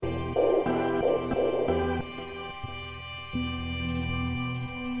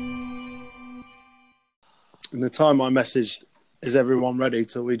And the time I messaged, "Is everyone ready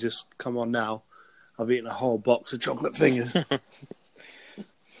till we just come on now?" I've eaten a whole box of chocolate fingers.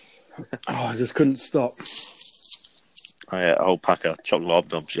 I just couldn't stop. I ate a whole pack of chocolate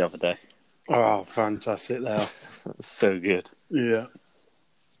hobnobs the other day. Oh, fantastic! They are. So good. Yeah.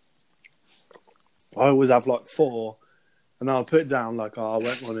 I always have like 4, and then I'll put it down like, I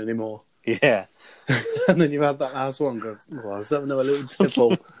won't want any more. Yeah. And then you have that last one, go, I was having a little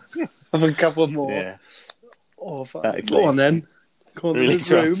tipple. Have a couple more. Yeah. Oh, fuck. Exactly. Go on then. Go on, Really there's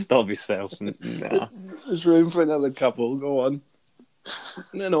try room. to stop yourself. Nah. There's room for another couple. Go on.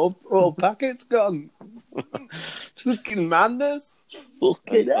 And then all packets gone. Fucking madness.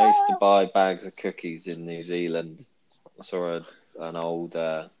 Fucking I used to hell. buy bags of cookies in New Zealand. I saw an old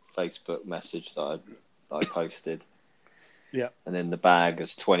Facebook message that I posted. Yeah. And in the bag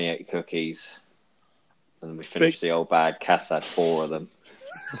is 28 cookies. And we finished the old bag. Cass had 4 of them.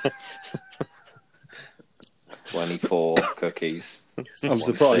 24 cookies. I'm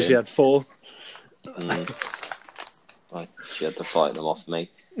surprised you had 4. She had to fight them off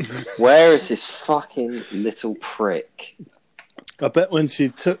me. Where is this fucking little prick? I bet when she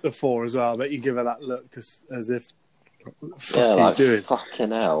took the 4 as well, I bet you give her that look as if, what the fuck Yeah, are like, you doing?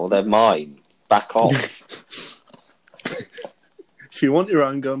 fucking hell, they're mine. Back off. If you want your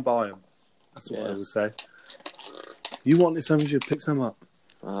own, go and buy them. That's what I Yeah. would say. You wanted some, you should pick some up.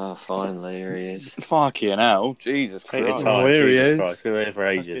 Oh, finally, here he is. Fucking hell. Jesus Take your Christ. time. Oh, here he Jesus is. Christ. Been here for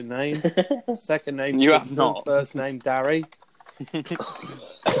ages. Second name. Second name. You have Simpson, not. First name, Darry.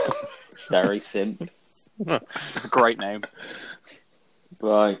 Derry Simp. It's a great name.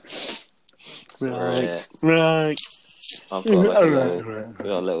 Right. Right. I've got, got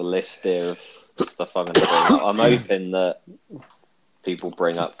a little list here of stuff I'm going to bring up. I'm hoping that people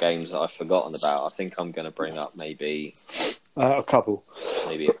bring up games that I've forgotten about. I think I'm going to bring up maybe A couple.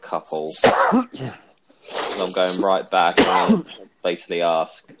 a couple. I'm going right back and basically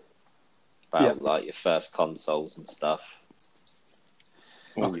ask about like your first consoles and stuff.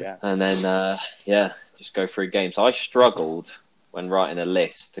 Okay. Yeah. And then, just go through games. I struggled when writing a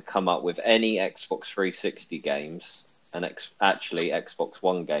list to come up with any Xbox 360 games and actually Xbox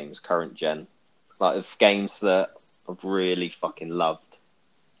One games, current gen. Like, of games that I've really fucking loved.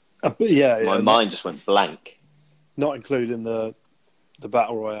 My mind just went blank. Not including the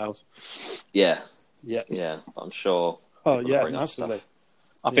battle royales. Yeah. Yeah. Yeah, I'm sure. Oh, people yeah, bring up massively. stuff.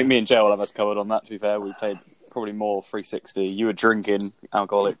 I think me and Joe will have us covered on that, to be fair. We played probably more 360. You were drinking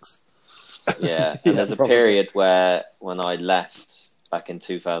alcoholics. Yeah, and Yeah, there's a probably. period where when I left back in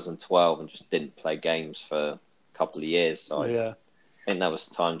 2012 and just didn't play games for a couple of years. So I think that was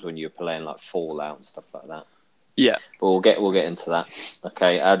times when you were playing like Fallout and stuff like that. Yeah. But we'll get into that.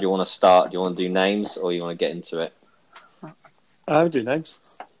 Okay, how do you want to start? Do you want to do names or you want to get into it? I'll do names.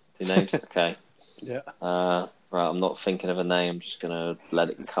 Do names? Okay. Yeah. Right, I'm not thinking of a name. I'm just going to let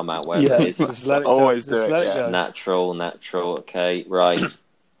it come out wherever it is. Just let it Always go. do Just it, let yeah. it go. Natural. Okay, right.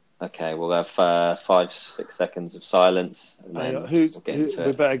 Okay, we'll have 5-6 seconds of silence. And then we'll get into we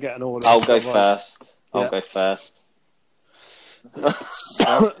it. better get an order. I'll go first. I'll go first.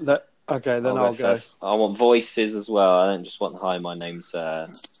 Okay, then I'll go. First. I want voices as well. I don't just want hi, my name's... I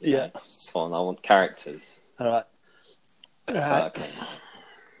want characters. All right. Okay.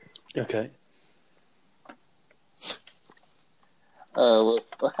 Okay. Well,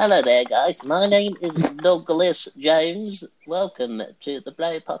 hello there, guys. My name is Douglas Jones. Welcome to the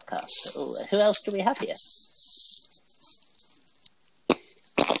Blow Podcast. Oh, who else do we have here?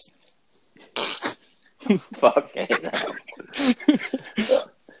 Fucking hell.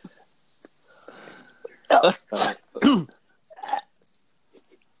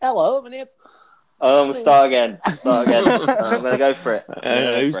 Hello, my name's... I'm going to start again. I'm going to go for it.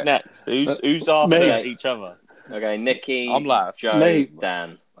 Who's next? Who's after each other? Okay, Nikki, I'm last. Joe, Me.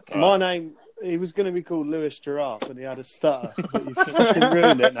 Dan. Okay. My name, he was going to be called Lewis Giraffe and he had a stutter, but you fucking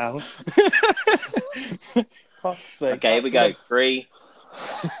ruined it now. Okay, here we go. 3.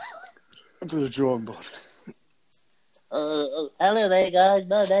 To the drawing board. hello there, guys.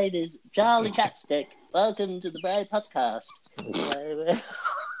 My name is Charlie Chapstick. Welcome to the Blow Podcast.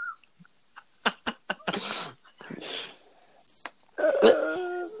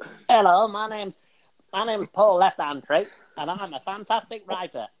 Hello, my name's Paul Left Hand Tree, and I'm a fantastic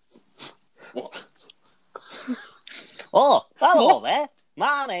writer. What? Oh, hello there.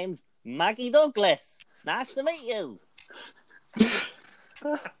 My name's Maggie Douglas. Nice to meet you.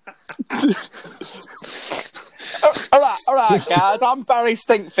 All right, guys. I'm Barry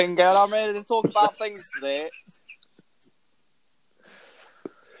Stinkfinger, and I'm ready to talk about things today.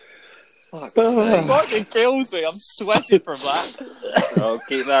 It fucking kills me. I'm sweating from that. We're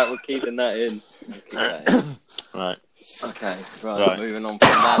keeping that in. Right. Okay, Right. moving on from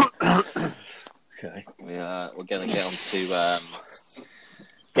that. Okay. We're going to get on to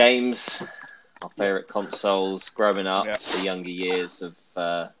games, our favourite consoles, growing up, Yeah. the younger years of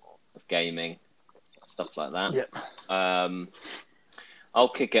gaming, stuff like that. Yeah. I'll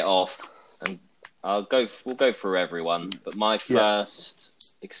kick it off, and we'll go through everyone. But my first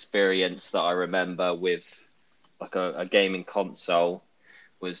experience that I remember with like a gaming console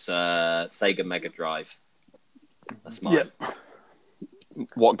was Sega Mega Drive. That's mine. Yeah.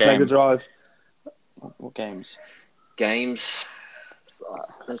 What game? Mega Drive. What games? Games.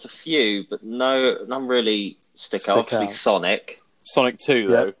 There's a few, but none really stick out. Obviously, out. Sonic. Sonic 2,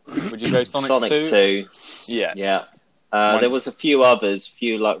 though. Would you go Sonic 2? 2. Yeah. Yeah. Mine- There was a few others,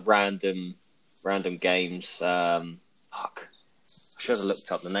 like random games. Fuck. I should have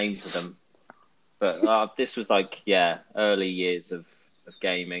looked up the names of them. But this was like, early years of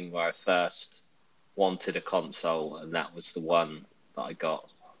gaming where I first wanted a console, and that was the one that I got.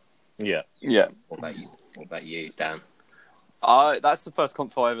 Yeah. Yeah. What about you, Dan? That's the first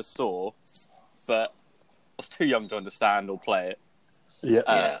console I ever saw, but I was too young to understand or play it.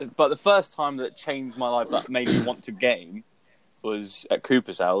 Yeah. But the first time that changed my life, that made me want to game, was at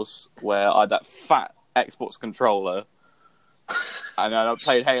Cooper's house, where I had that fat Xbox controller, and then I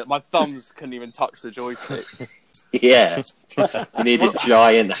played Halo. My thumbs couldn't even touch the joysticks. Yeah. You need a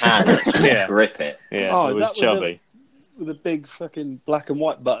giant hand to Yeah. grip it. Yeah. Oh, it is was that with chubby. With the big fucking black and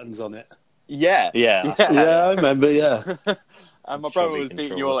white buttons on it. Yeah. Yeah. Yeah, I remember, yeah. And my brother Chubby was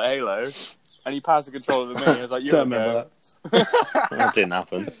beating you controller. all at Halo, and he passed the controller to me. I was like, "You Don't go." remember that. That didn't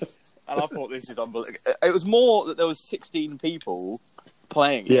happen. And I thought this is unbelievable. It was more that there was 16 people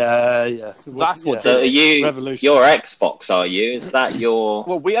playing. it. Yeah, yeah. It was- That's what So are you Revolution. your Xbox? Are you? Is that your?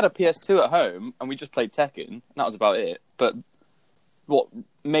 Well, we had a PS2 at home, and we just played Tekken. And that was about it. But what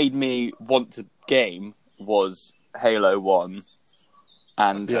made me want to game was Halo 1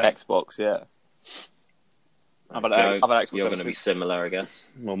 and Yeah. Xbox. Yeah. I've had Joe, Xbox you're ever going to be since. similar, I guess.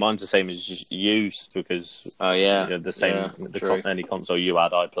 Well, mine's the same as you because Oh yeah, you know, the same. Yeah, true. Any console you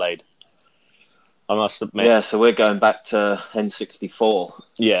had, I played. I must admit. Yeah, so we're going back to N64.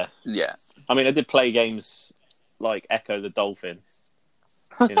 Yeah. Yeah. I mean, I did play games like Echo the Dolphin.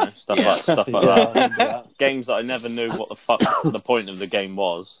 You know, stuff Yeah. like Yeah, I that. remember that. Games that I never knew what the fuck the point of the game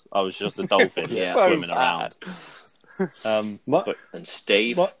was. I was just a dolphin Yeah. swimming So around. My, But And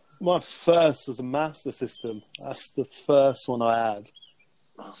Steve. my first was a Master System. That's the first one I had.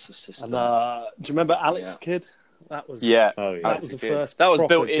 Master System. And do you remember Alex Yeah. Kid? That was Yeah. oh yeah, That Alex was the Kidd. first. That was proper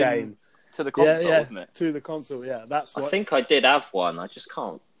built in game to the console, wasn't it? to the console. Yeah, that's I what. think I did have one. I just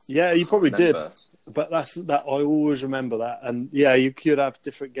can't Yeah, you probably did. remember. But that's that. I always remember that. And yeah, you could have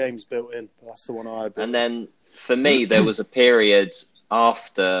different games built in. But that's the one I had. And then for me, there was a period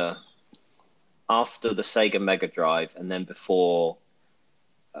after the Sega Mega Drive, and then before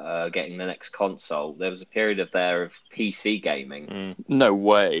getting the next console, there was a period of PC gaming. No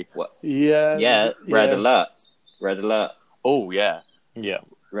way. Yeah, Yeah, Red Alert, Oh, yeah. yeah,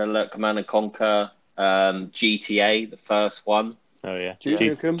 Red Alert, Command and Conquer, GTA, the first one. oh yeah. Duke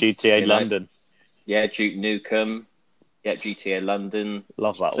Nukem. GTA You know, London, Yeah, Duke Nukem. Yeah, GTA London.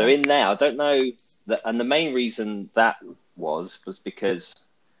 love that So one. in there, I don't know, and the main reason that was because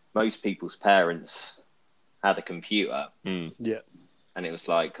most people's parents had a computer, Yeah, and it was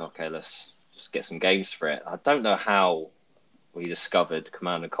like, okay, let's just get some games for it. I don't know how we discovered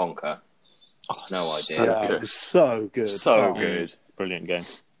Command and Conquer. Oh, No idea. So yeah, it good. was so good. So Oh, good. Brilliant game.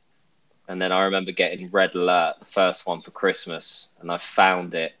 And then I remember getting Red Alert, the first one for Christmas, and I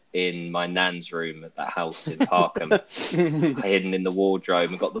found it in my nan's room at that house in Parkham, hidden in the wardrobe,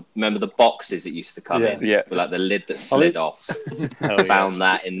 and remember the boxes that used to come in, Yeah. with like the lid that slid off. Hell yeah. Found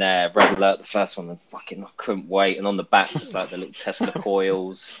that in there, Red Alert, the first one, and fucking I couldn't wait. And on the back was like the little Tesla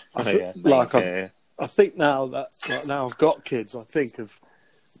coils. I Oh, think, yeah. like Yeah. I think now I've got kids, I think of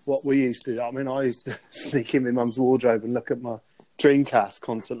what we used to do. I mean, I used to sneak in my mum's wardrobe and look at my Dreamcast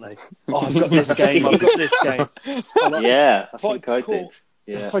constantly. Oh, I've got this game. I've got this game. I'm like, Yeah, I If I think I did. caught-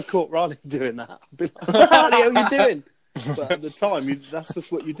 Yeah. If I caught Riley doing that, I'd be like, what the hell are you doing? But at the time, that's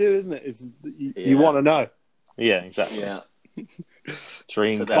just what you do, isn't it? Is that you Yeah. want to know. Yeah, exactly. Yeah.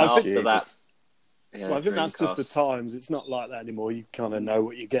 Dream. So then I think- after that, yeah, Well, I think that's just the Dreamcast. times. It's not like that anymore. You kind of know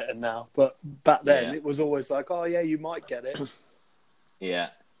what you're getting now. But back then, Yeah. it was always like, oh, yeah, you might get it. Yeah.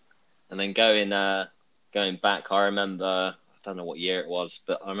 And then going back, I remember, I don't know what year it was,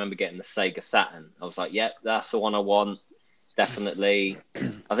 but I remember getting the Sega Saturn. I was like, yep, that's the one I want. Definitely.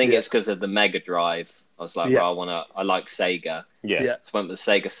 I think Yeah. it's because of the Mega Drive. I was like, Yeah. I like Sega. Yeah. Yeah. So I went with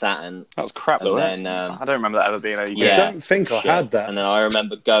the Sega Saturn. That was crap, though. And wasn't then, it? I don't remember that ever being any good. yeah, I don't think I shit. had that. And then I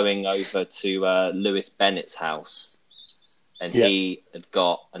remember going over to Lewis Bennett's house, and Yeah. he had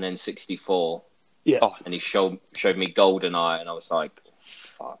got an N64, Yeah. Oh, and he showed me GoldenEye, and I was like,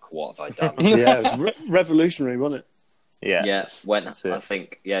 "Fuck, what have I done?" Yeah, it was revolutionary, wasn't it? Yeah. Yeah, when That's it. I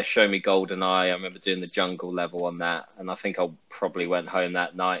think, show me GoldenEye. I remember doing the jungle level on that, and I think I probably went home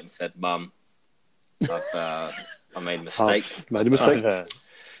that night and said, "Mum, I made a mistake. Made a mistake.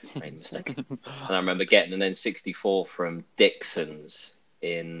 Made a mistake." And I remember getting an N64 from Dixon's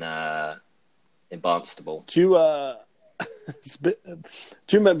in Barnstable. Do you do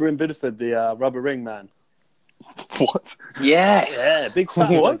you remember in Bideford the Rubber Ring Man? what? Yes. Yeah, big fat.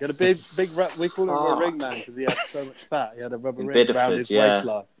 What? One. Got a big. We call him a Fuck. ring man because he had so much fat. He had a rubber In ring around Bideford, his yeah.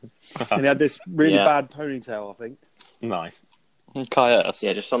 waistline, and he had this really Yeah. bad ponytail. I think. Nice. Caius.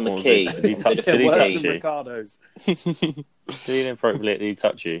 Yeah, just on the What was key. it? Did he touch- Yeah, Did he worse touch than you? Ricardo's. Did he inappropriately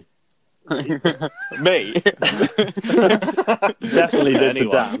touch you? Me? Definitely did to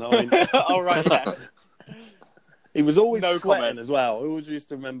Anyone. Dan. I mean, Oh, right, yeah. he was always No sweating comment. as well. I always used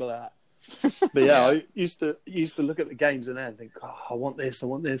to remember that. But yeah, I used to look at the games and then think, oh, I want this, I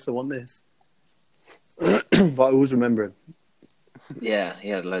want this, I want this. But I always remember him. Yeah, he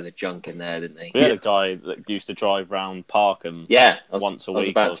had a load of junk in there, didn't he? We had a guy that used to drive round Parkham Yeah, once a I was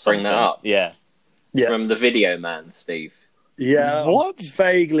week. about or to bring that something. up. Yeah. Yeah, From the Video Man, Steve. yeah. What? I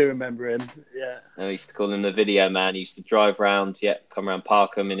vaguely remember him. Yeah, I used to call him the Video Man. He used to drive round, come around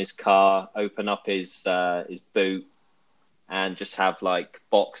Parkham in his car, open up his boot, and just have like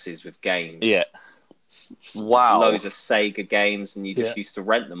boxes with games. Yeah. Wow. Loads of Sega games, and you just Yeah. used to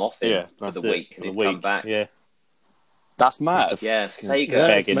rent them off him Yeah. for That's the it. week, For and the he'd week. come back. Yeah. That's mad. Yeah, Sega. Yeah,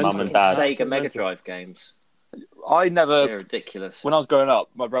 Begging it's mum mental. and dad. Sega Absolutely Mega mental. Drive games. I never... They're ridiculous. When I was growing up,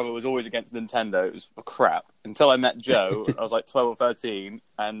 my brother was always against Nintendo. It was crap. Until I met Joe, I was like 12 or 13,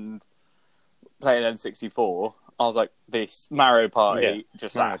 and playing N64, I was like, this Mario Party, Yeah.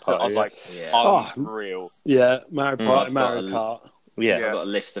 just Mario that. Party, I was like, Yeah. Oh. unreal. yeah. Mario Party, I've Mario got a- Kart. Yeah. I've got a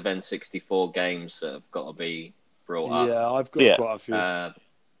list of N64 games that have got to be brought up. Yeah, I've got Yeah. quite a few.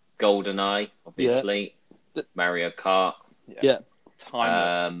 GoldenEye, obviously. Mario Kart. yeah,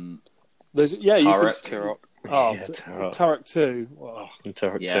 Timeless. there's you could. Turok. Oh, Yeah, Turok 2. Wow.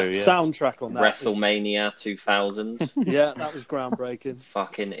 Turok Yeah. 2, yeah. Soundtrack on that. was- WrestleMania 2000. Yeah, that was groundbreaking.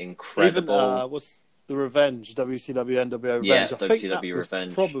 Fucking Even incredible. what's the Revenge? WCW NWO Revenge. Yeah, I think that WCW was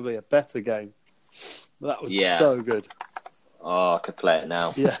Revenge. probably a better game. But that was Yeah. so good. Oh, I could play it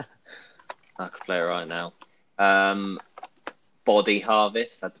now. Yeah, I could play it right now. Body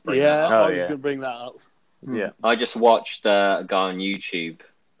Harvest. Had to bring yeah. that up. Oh, I was yeah. going to bring that up. Yeah. I just watched a guy on YouTube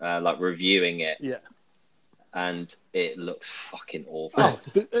like reviewing it, Yeah. and it looks fucking awful. Oh,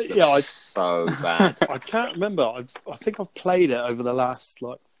 It yeah. looks so bad. I can't remember. I think I've played it over the last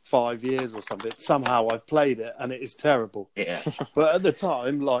 5 years or something. Somehow I've played it, and it is terrible. Yeah, But at the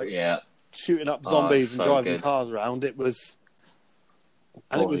time, yeah. shooting up Oh, zombies it's and so driving good. cars around, it was.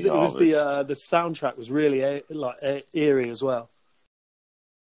 And it was Body the soundtrack was really eerie as well.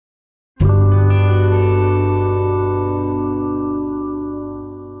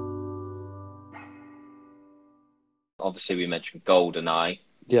 Obviously, we mentioned GoldenEye,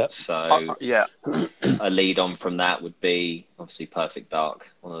 Yeah, so Yeah. a lead on from that would be obviously Perfect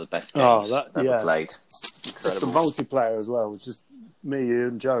Dark, one of the best Oh, games that- ever yeah. played. the multiplayer as well. Was just me, you,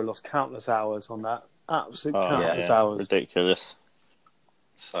 and Joe lost countless hours on that. Absolute Oh, countless yeah. hours. Ridiculous.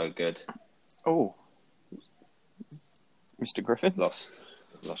 So good. Oh. Mr. Griffin? Lost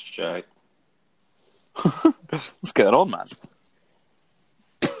Joe. What's going on, man?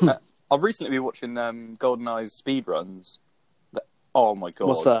 I've recently been watching GoldenEye's speed runs. Oh my god!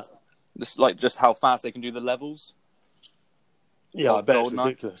 What's that? Just how fast they can do the levels. Yeah, I of bet it's GoldenEye.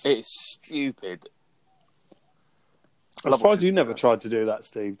 ridiculous. It's stupid. I'm surprised you never tried to do that,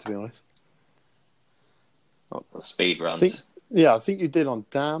 Steve. To be honest, The speed runs. I think you did on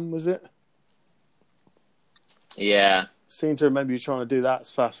Damn. Was it? Yeah. Seem to remember you trying to do that as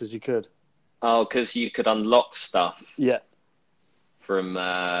fast as you could. Oh, because you could unlock stuff Yeah, from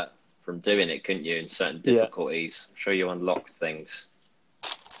doing it, couldn't you? In certain Yeah. difficulties, I'm sure you unlocked things.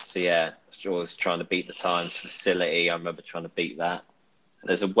 So yeah, I was trying to beat the times facility. I remember trying to beat that.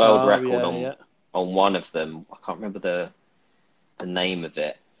 There's a world record on one of them. I can't remember the name of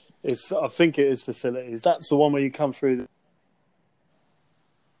it. I think it is Facilities. That's the one where you come through.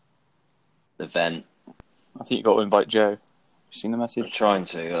 The vent. I think you got to invite Joe. You seen the I'm message? trying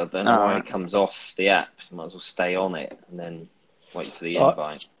to. I don't know why Alright. it comes off the app. I might as well stay on it and then wait for the Oh.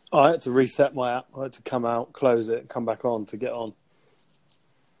 invite. I had to reset my app. I had to come out, close it, come back on to get on.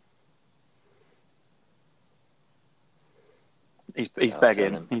 He's I'll tell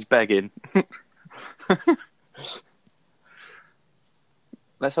begging. him. He's begging.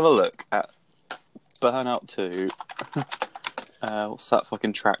 Let's have a look at Burnout 2. What's that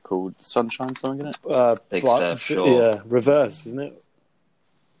fucking track called? Sunshine song, isn't it? Big like, Surf Shore. Yeah, reverse, isn't it?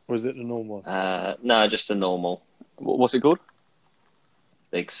 Or is it the normal one? No, just a normal What's it called?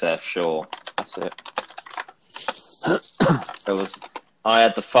 Big Surf Shore. That's it. I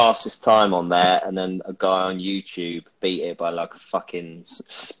had the fastest time on there, and then a guy on YouTube beat it by like a fucking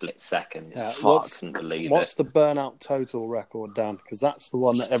split second. Yeah, Fuck, couldn't believe What's it. the Burnout Total record, Dan? Because that's the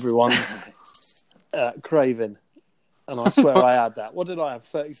one that everyone's craving. And I swear I had that. What did I have?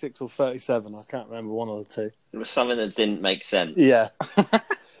 36 or 37? I can't remember, one of the two. It was something that didn't make sense. Yeah.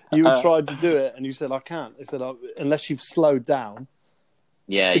 You tried to do it, and you said, I can't. I said, unless you've slowed down.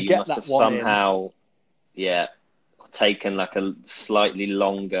 Yeah, To you get must that have one in. somehow, taken like a slightly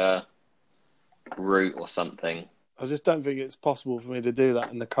longer route or something. I just don't think it's possible for me to do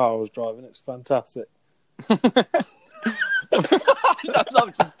that in the car I was driving. It's fantastic. I'm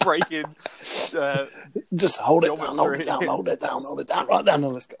just breaking. Just hold it down, hold Geometry. it down, hold it down, hold it down. Right down, now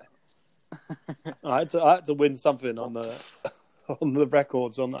let's go. I had to win something on the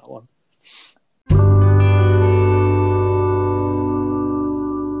records on that one.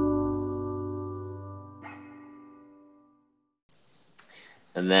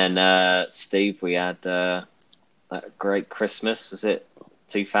 And then, Steve, we had that great Christmas, was it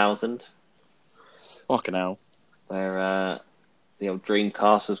 2000? Fucking hell. Where the old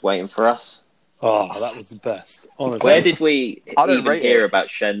Dreamcast was waiting for us. Oh, that was the best. Honestly, Where did we I don't even rate hear it. about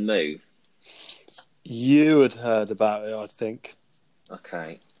Shenmue? you had heard about it, I think,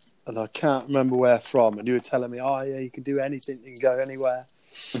 Okay. and I can't remember where from. And you were telling me, "Oh, yeah, you can do anything, you can go anywhere."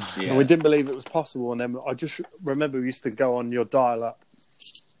 Yeah. And we didn't believe it was possible. And then I just remember we used to go on your dial-up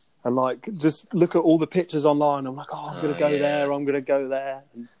and like just look at all the pictures online. I'm like, "Oh, I'm going to go yeah. there. I'm going to go there."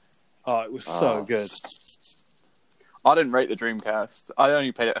 And, it was so Oh. good. I didn't rate the Dreamcast. I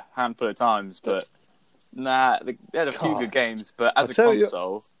only played it a handful of times, but they had a few God. good games. But as I'll a tell you-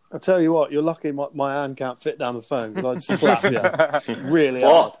 console, I'll tell you what, you're lucky my hand can't fit down the phone because I'd slap you really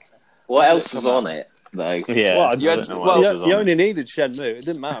What? hard. What else was on it, though? Yeah, Well, I you don't know what well, else you, was you on only needed Shenmue. It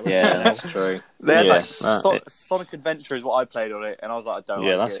didn't matter. Yeah, that's true. they had Yeah, Sonic Adventure is what I played on it, and I was like, I don't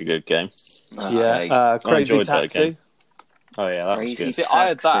Yeah, like that's it. a good game. Okay. Yeah, Crazy enjoyed that Taxi. game. Oh yeah, that was Crazy good. See, I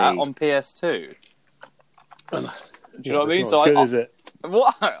had that Taxi. on PS2. Do you know what I mean? It's So not as good, I, is it?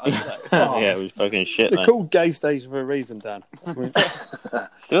 what? I don't know. Yeah, it was fucking shit. They're Mate. called Gay Station for a reason, Dan. Wasn't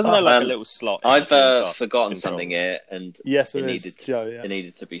there like a Um, little slot? in I've the Dreamcast forgotten controller? something here, and Yes, It it is, needed to- Joe. Yeah. it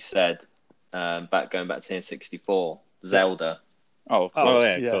needed to be said. Going back to N64, Zelda. Oh, of Oh course.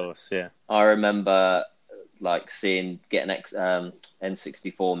 yeah, Yeah. of course, yeah. I remember getting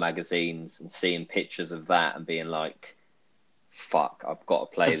N64 magazines and seeing pictures of that and being like, "Fuck, I've got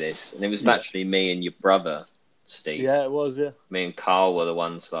to play this." And it was Yeah. actually me and your brother, Steve. Yeah, it was. Yeah. Me and Carl were the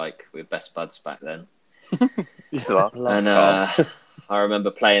ones we were best buds back then. Still are. Love And Carl. I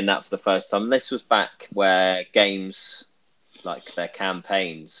remember playing that for the first time. This was back where games, like their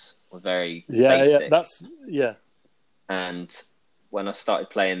campaigns, were very yeah, basic. yeah. And when I started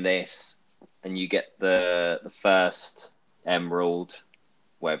playing this, and you get the first emerald,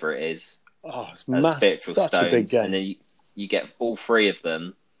 whatever it is, Oh, it's as massive. spiritual Such stones, a big game. and then you get all three of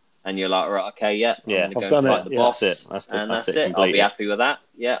them, and you're like, right, okay, yeah, Yeah, I'm going I've to go and done fight it, the yeah. boss, That's it. That's it I'll be completely. happy with that.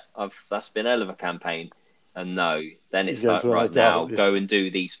 Yeah, that's been a hell of a campaign. And no, then it's You go like, to a right hotel, now, yeah. go and do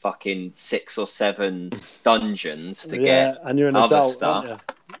these fucking 6 or 7 dungeons to Yeah, get, and you're an other adult, stuff. aren't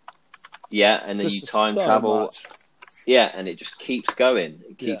yeah, and then Just you time so travel. much. Yeah, and it just keeps going.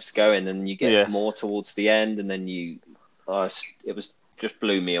 It keeps going, and you get Yeah. more towards the end, and then it was just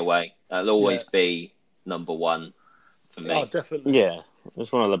blew me away. That'll always be number one for me. Oh, definitely. Yeah, it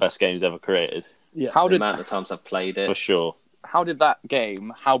was one of the best games ever created, Yeah. How The did amount of times I've played it. for sure. how did that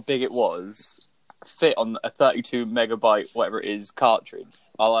game, how big it was, fit on a 32 megabyte whatever it is cartridge?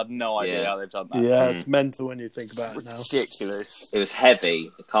 I have no idea Yeah. how they've done that. Yeah, it's mental when you think about it now. Ridiculous. It was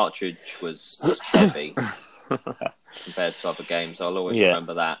heavy. The cartridge was heavy compared to other games. I'll always Yeah.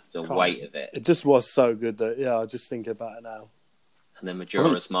 remember that, the Can't- weight of it. It just was so good that, yeah, I just think about it now. And then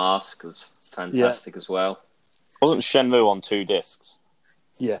Majora's Mask was fantastic as well. Wasn't Shenmue on 2 discs?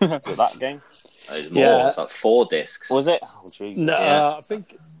 Yeah. Was that game? There's more. Yeah. It's like 4 discs. Was it? Oh Jesus! No, Yeah. I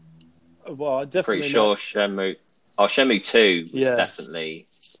think. Well, I definitely. Pretty sure Shenmue. Oh, Shenmue 2 was Yeah. definitely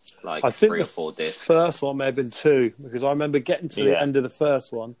like I think 3 the or 4 discs. first one may have been 2 because I remember getting to the Yeah. end of the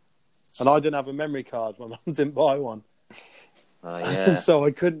first one, and I didn't have a memory card. My mum didn't buy one, Oh, and yeah. so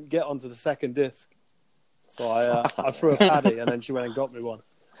I couldn't get onto the second disc. So I threw a paddy, and then she went and got me one.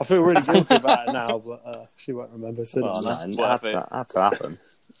 I feel really guilty about it now, but she won't remember. So Well, no, it Worth had to happen.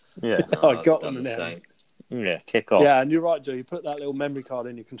 Yeah, No, I got I've done them the in same. yeah. Kick off. Yeah, and you're right, Joe. You put that little memory card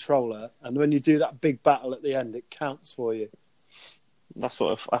in your controller, and when you do that big battle at the end, it counts for you. That's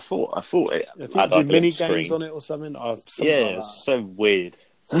what I thought. I thought it I think had you like do a mini little games screen. on it or something. Something Yeah, like it's so weird.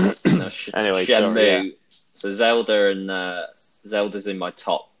 No, Anyway, Shenmue. sorry, yeah. So Zelda and Zelda's in my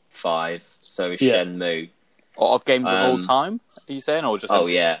top 5. So is Yeah. Shenmue. Of games of all Um, time, are you saying, or just? Oh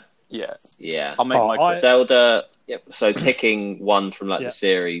yeah, yeah. yeah. I'll make Oh, my I- quiz. Zelda. Yep. So picking one from like Yeah. the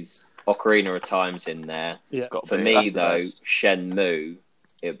series, Ocarina of Time's in there. Yeah, Got to For be. me That's the though, best. Shenmue,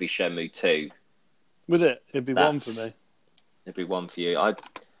 it would be Shenmue 2. with it, it'd be one That's- for me. It'd be one for you.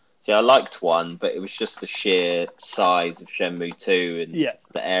 I liked one, but it was just the sheer size of Shenmue 2 and Yeah,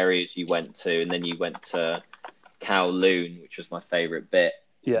 the areas you went to, and then you went to Kowloon, which was my favourite bit.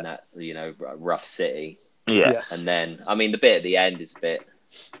 Yeah. In that, rough city. Yeah. Yeah. And then, I mean, the bit at the end is a bit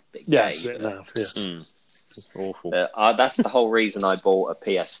yeah, gay, it's a bit but, enough. Yeah, Mm. It's awful. that's the whole reason I bought a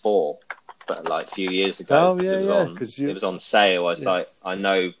PS4, but like a few years ago. Oh, 'cause yeah, it was yeah, on, 'cause it was on sale. I was Yeah. like, I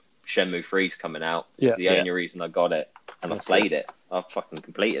know Shenmue 3's coming out. This Yeah. is the Yeah. only reason I got it, and I That's played it. I fucking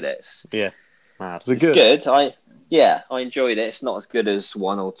completed it. Mad. was it It's good? good. I enjoyed it. It's not as good as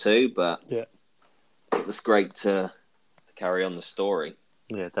 1 or 2, but Yeah. it was great to carry on the story.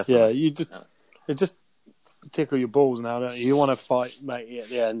 Yeah, definitely. Yeah, it just tickle your balls now, don't you? You want to fight matey at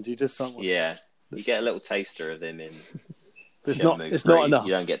the end. You just don't want. Yeah, you get a little taster of him in. It's Shenmue not. It's 3. not enough.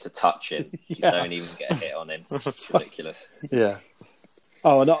 You don't get to touch him. Yeah. You don't even get a hit on him. It's ridiculous. Yeah.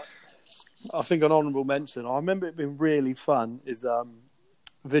 Oh, and I think an honourable mention. I remember it being really fun. Is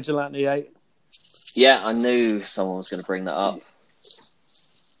Vigilante 8. Yeah, I knew someone was going to bring that up.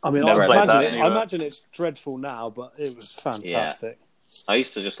 I mean, Never played that I anyway. imagine it's dreadful now, but it was fantastic. I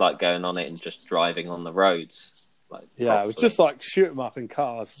used to just like going on it and just driving on the roads. Like, Yeah, it was properly. just like shoot 'em up in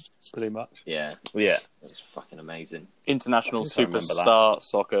cars, pretty much. Yeah, Yeah. it was fucking amazing. International I think I remember that. Superstar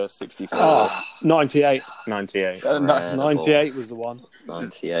Soccer 64. Oh, 98. 98. No. Incredible. 98 was the one.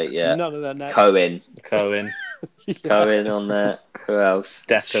 98, yeah. None of their names. Cohen. Cohen. Cohen on there. Who else?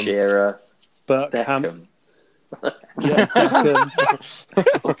 Deckham. Shearer. Beckham. Beckham. Yeah,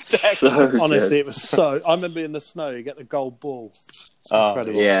 Beckham. So Honestly, good. it was so. I remember in the snow, you get the gold ball. Oh,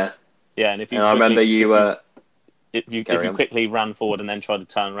 Incredible. Yeah. yeah, and if you And I quickly- remember you if you carry on. quickly ran forward and then tried to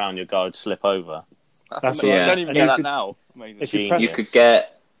turn around, your guy would slip over. That's amazing. right. I don't even And get you that could- now. Amazing. If you Genius. press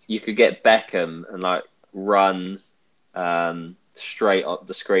you could get Beckham and like run straight up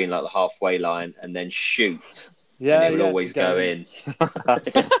the screen like the halfway line and then shoot. Yeah, and it would yeah, always go in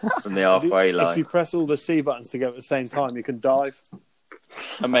from the If halfway you line. press all the C buttons together at the same time, you can dive.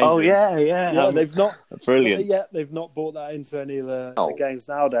 Amazing. Oh, yeah. Yeah, they've not. Brilliant. Yeah, they've not brought that into any of the Oh. games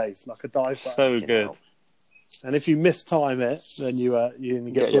nowadays, like a dive button. So Fucking good. hell. And if you mistime it, then you Get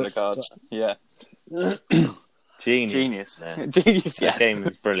get you the booked. card. Yeah. Genius. Genius. Yeah. Genius, That yes. game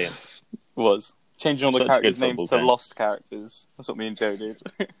is brilliant. Was. Changing all the Such a characters' good names football to game. lost characters. That's what me and Joe did.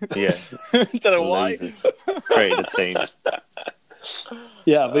 Yeah. Don't know why. Losers. Created a team.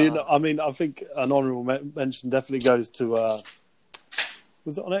 Yeah, but I mean, I think an honourable mention definitely goes to.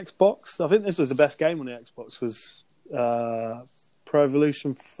 Was it on Xbox? I think this was the best game on the Xbox. Was Pro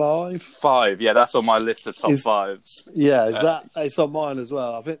Evolution 5? 5. Yeah, that's on my list of top Is- 5. Yeah, is that? It's on mine as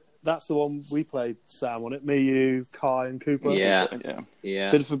well. I think that's the one we played, Sam, on it. Me, you, Kai, and Cooper. Yeah. Yeah.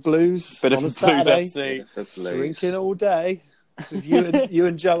 Yeah. Bit of Blues. Bit of on a Blues Saturday, FC. Beautiful Blues. drinking all day. With you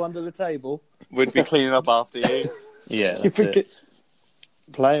and Joe under the table. We'd be cleaning up after you. Yeah, You that's think it.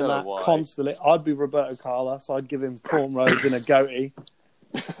 playing Don't know that why. constantly. I'd be Roberto Carlos. I'd give him cornrows and a goatee.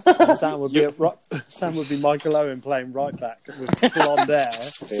 And Sam would be Michael Owen playing right back with blonde hair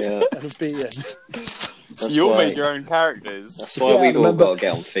Yeah. and a beard. That's You all why, made your own characters. That's why Yeah, we've all remember- got to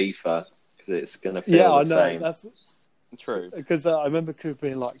get on FIFA because it's going to feel Yeah, I the know. same. That's True. because I remember Cooper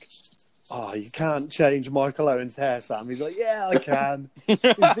being like, "Oh, you can't change Michael Owen's hair, Sam." He's like, "Yeah, I can." He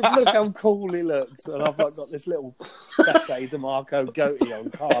said, "Look how cool he looks," and I've like, got this little Pepe DeMarco goatee on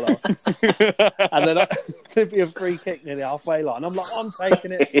Carlos, and then there'd be a free kick near the halfway line. I'm like, "I'm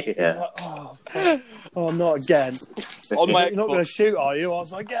taking it." Yeah. I'm like, "Oh, fuck. Oh, not again." On He's my like, "You're not going to Xbox, shoot, are you?" I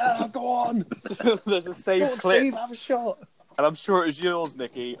was like, "Yeah, go on. there's a Go saved on, clip, Steve, have a shot." and I'm sure it was yours,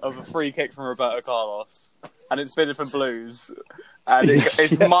 Nicky, of a free kick from Roberto Carlos, and it's fitted for Blues, and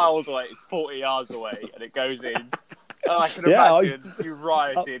it's miles away, it's 40 yards away, and it goes in. And I can Yeah, I imagine you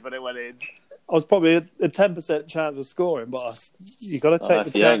rioted when it went in. I was probably a 10% chance of scoring, but you got to take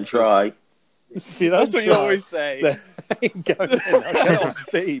If the you don't chance. try, If you don't That's what you try, always say. then ain't going in. I'll get it on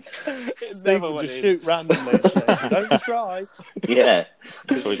Steve. It Steve never will went just in. shoot randomly. So don't try. yeah.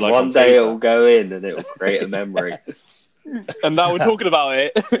 That's what he's like One on day FIFA. it'll go in and it'll create a memory. And now we're talking about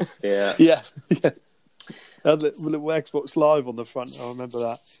it. Yeah. Yeah, yeah. Had the little Xbox Live on the front. I remember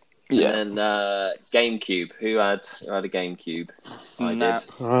that. And then GameCube. Who had a GameCube? I Nah.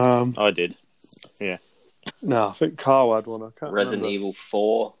 did. I did. No, I think Carl had one. I can't Resident remember. Evil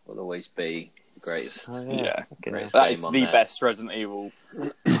 4 will always be the greatest. Yeah. greatest That is game on the there. best Resident Evil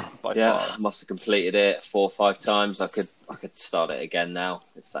by Yeah, far. must have completed it 4 or 5 times. I could start it again now.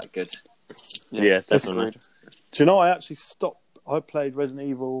 It's that good. Yeah, definitely. Do you know, I actually stopped. I played Resident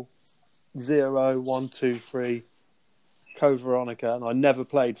Evil 0, 1, 2, 3, Code Veronica, and I never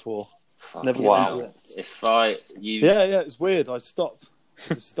played 4. Never Wow. got into it. If Yeah, it's weird. I stopped.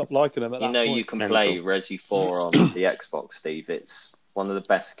 I just stopped liking them at that point. you can Mental. play Resi 4 on the Xbox, Steve. It's one of the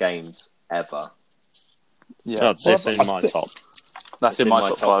best games ever. Yeah. Oh, this Well, is I my think- top. That's in my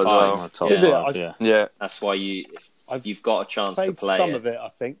top five as five. well. My top Is it? five, I- yeah. Yeah. That's why I've you've got a chance to Played play some it. of it, I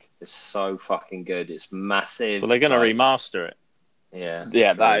think. It's so fucking good. It's massive. Well, they're going to like, remaster it, Yeah.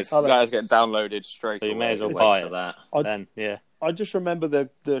 Yeah, that is Oh, that is getting downloaded straight so you away. may as well Wait buy for it. that. Then, yeah. I just remember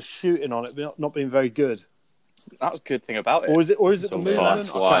the shooting on it not being very good. That was a good thing about it. Or is it the So movement? far. That's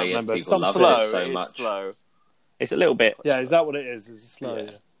I why can't remember. people Some love slow. it so It is much. slow. It's a little bit, Yeah, is that what it is? Is it slow? Yeah.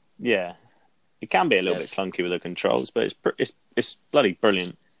 Yeah. yeah. It can be a little Yes. bit clunky with the controls, but it's bloody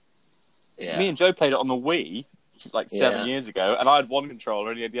brilliant. Yeah. Me and Joe played it on the Wii like 7 Yeah. years ago, and I had one controller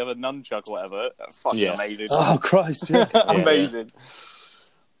and he had the other nunchuck or whatever. Fucking Yeah. amazing. Oh Christ! Yeah. Amazing.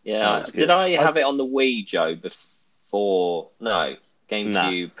 Yeah. That's Did good. I have it on the Wii, Joe, before? No.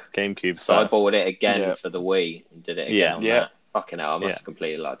 GameCube. GameCube So I first. bought it again Yeah. for the Wii and did it again Yeah. on Yeah. that. Fucking hell, I must Yeah. have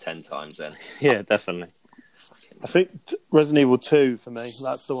completed it like 10 times then. Yeah, definitely. I think Resident Evil 2 for me.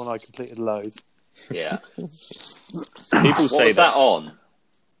 That's the one I completed loads. Yeah. People What say was that on? Was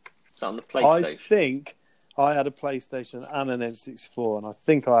that on the I PlayStation? think I had a PlayStation and an N64, and I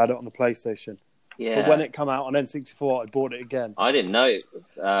think I had it on the PlayStation. Yeah. But when it came out on N64, I bought it again. I didn't know it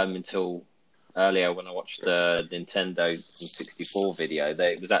until earlier when I watched the Nintendo N64 video that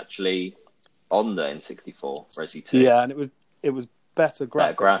it was actually on the N64, Resi 2. Yeah, and it was better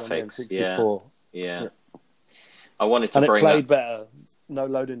graphics, Better on the graphics, N64. Yeah. I wanted to And it bring played up... better. No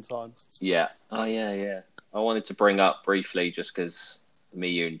loading time. Yeah. Oh, yeah. I wanted to bring up briefly, just because me,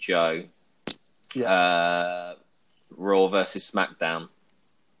 you, and Joe, Raw versus SmackDown.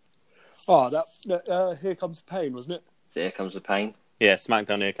 Oh, that Here Comes Pain, wasn't it? So Here Comes the Pain. Yeah,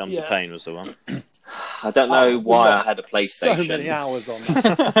 SmackDown Here Comes the Yeah. Pain was the one. I don't know we why I lost had a PlayStation. So many hours on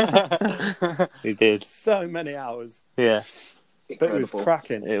that. He did. So many hours. Yeah, But it was Incredible.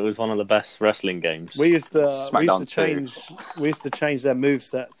 cracking. it was one of the best wrestling games. We used to SmackDown 2. change their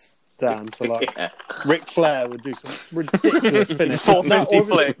movesets down. So like Yeah. Ric Flair would do some ridiculous finish. 450 Or was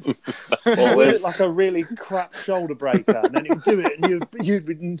it- flips. What Was was- it like a really crap shoulder breaker? And then he'd do it, and you'd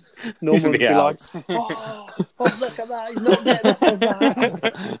be normally be out. like, oh, look at that, he's not getting up on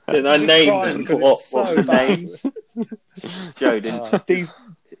that. Did I We'd name cry them? because What it's so were bad. names? Joe didn't.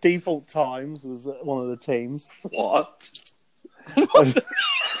 Default Times was one of the teams. What? What?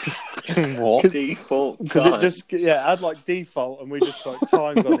 Default Because it time. just had like default, and we just put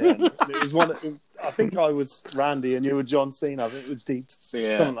times on the end. And it was one. I think I was Randy, and you were John Cena. I think it was Deep,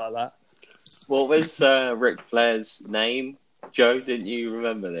 Yeah. something like that. What was Ric Flair's name? Joe, didn't you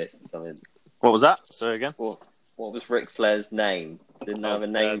remember this or something? What was that? Sorry again. What was Ric Flair's name? Didn't have a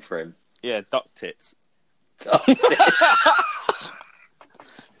name for him. Yeah, duck tits.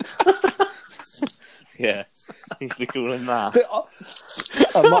 Yeah, used to call him that.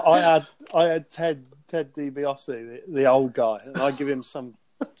 But I had Ted DiBiase, the old guy, and I give him some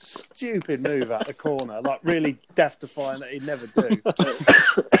stupid move out the corner, like really death-defying that he'd never do.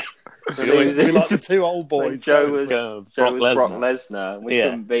 It'd be like the two old boys. Joe going was, for it. Joe Brock was Brock Lesnar. Lesnar. And we Yeah.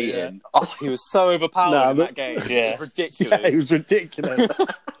 couldn't beat Yeah. him. Oh, he was so overpowered No, in but- that game. Yeah. It was ridiculous. Yeah, it was ridiculous.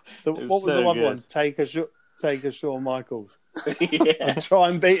 What was so the one good. one? Taker Shawn Michaels. Yeah. I'd try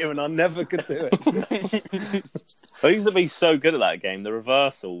and beat him, and I never could do it. I used to be so good at that game. The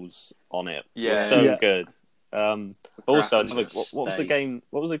reversals on it were Yeah. so Yeah. good. Also, graphics what were was the state. game?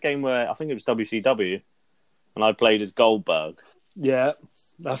 What was the game where I think it was WCW, and I played as Goldberg, Yeah,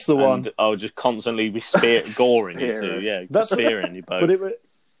 that's the one. and I would just constantly be goring you too. Spears. Yeah, That's- spearing you both. But it was,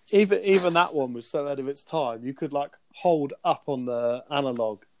 even that one was so ahead of its time. You could like hold up on the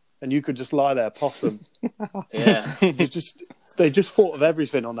analog, and you could just lie there, possum. Yeah. They just thought of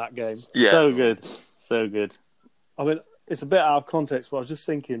everything on that game. Yeah. So good, so good. I mean, it's a bit out of context, but I was just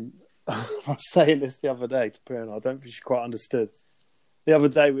thinking. I was saying this the other day to Pirna. I don't think she quite understood. The other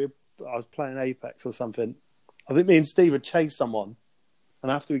day, I was playing Apex or something. I think me and Steve had chased someone,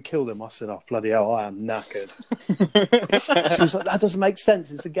 And after we killed him, I said, "Oh bloody hell, I am knackered." She was like, "That doesn't make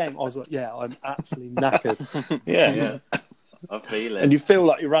sense. It's a game." I was like, "Yeah, I'm absolutely knackered." Yeah. I feel it. And you feel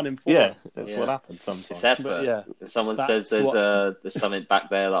like you're running forward. That's Yeah. what happens sometimes. It's effort. But, yeah. If someone That's says there's something back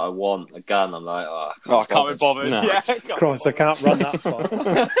there that I want, a gun, I'm like, oh, I can't be bothered. No. Yeah, can't be Christ, I can't run that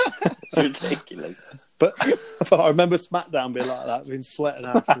far. It's ridiculous. But I remember SmackDown being like that, being sweating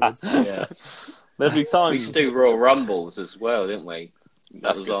afterwards. Yeah. There'd be We times. used to do Royal Rumbles as well, didn't we? That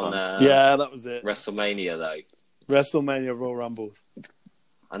That's was good on fun. Yeah, that was it. WrestleMania though. WrestleMania Royal Rumbles.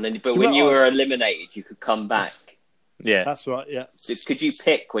 And then, Do but you when know you what? were eliminated, you could come back. Yeah. That's right, yeah. Could you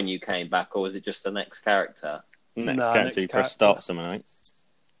pick when you came back, or was it just the next character? Next Nah, character, next you press character. start something, I think.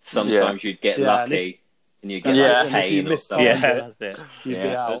 Sometimes you'd get Yeah, and lucky and you'd get Yeah, like and if you Kane or missed something. out- Yeah, that's it. You'd be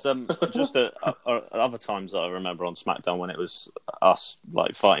Yeah. out. There's just other times that I remember on SmackDown when it was us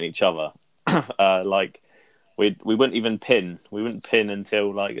like fighting each other. Like we wouldn't even pin. We wouldn't pin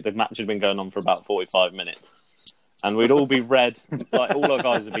until like the match had been going on for about 45 minutes, and we'd all be red. Like all our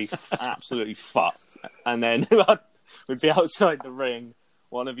guys would be absolutely fucked, and then we'd be outside the ring.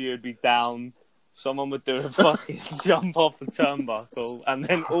 One of you would be down. Someone would do a fucking jump off the turnbuckle, and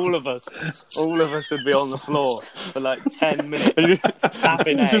then all of us would be on the floor for like 10 minutes,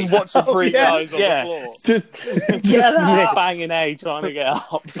 tapping A. Just watching three guys on Yeah. the floor. Just mix. banging A, trying to get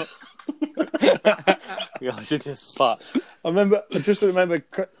up. You guys are just fucked. I just remember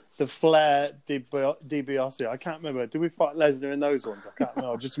the Flair DiBiase. I can't remember. Did we fight Lesnar in those ones? I can't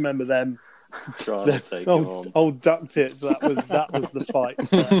remember. I just remember them. Trying to take him on. Old duck tits. That was the fight.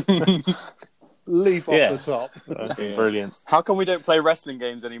 Leap off Yeah. the top. Fucking brilliant. How come we don't play wrestling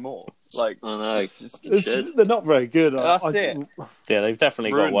games anymore? Like, I know. It's- they're not very good. That's it. Yeah, they've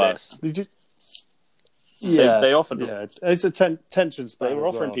definitely Ruined got worse. Did you? Yeah, They offered. Yeah, it's a tension span. They were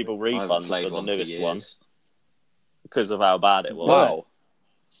as offering well. people I haven't refunds played for the one newest years. one because of how bad it was. wow.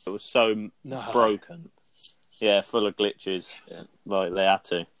 It was so No. broken. Yeah, full of glitches. Yeah. Like they had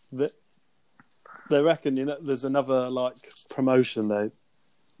to. They reckon there's another like promotion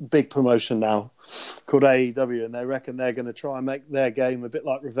big promotion now called AEW, and they reckon they're going to try and make their game a bit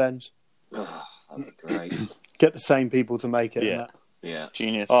like Revenge. Oh, that'd be great. Get the same people to make it. Yeah. And that. Yeah.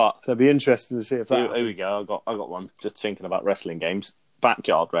 Genius. Oh, So it'd be interesting to see if that. here we go. I got one. Just thinking about wrestling games.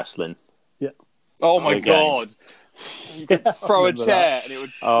 Backyard wrestling. Oh my Good god. You could Yeah, throw I a remember chair and it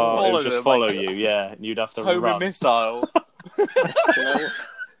would Oh, it follow would just them, follow like you. Yeah, and you'd have to Homing run. missile. You know,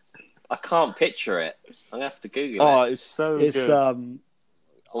 I can't picture it. I'm gonna have to Google Oh, it. it's so It's good.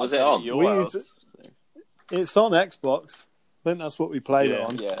 What was it on? Your we house. use it's on Xbox. I think that's what we played it Yeah.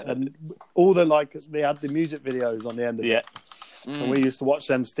 on. Yeah. And all they had the music videos on the end of Yeah. it. And we used to watch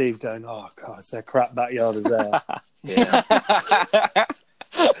them, Steve, going, "Oh, God, their crap backyard is there." Yeah.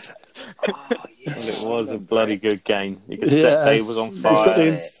 And it was a bloody good game. You could Yeah. set tables on It's got fire. the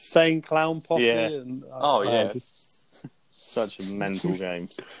insane clown posse. Yeah. And, Oh, yeah. Such a mental game.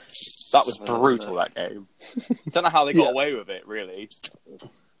 That was brutal, that game. Don't know how they got Yeah. away with it, really.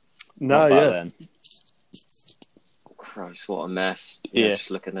 No, Not back yeah. then. Christ, what a mess. Yeah.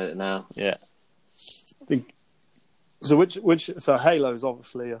 Just looking at it now. Yeah. So so Halo's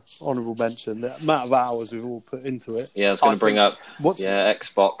obviously an honourable mention. The amount of hours we've all put into it. Yeah, I was going I to bring think- up What's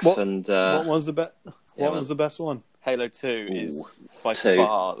Xbox what- and what was the best? yeah, What man. was the best one? Halo 2 is Ooh, by 2.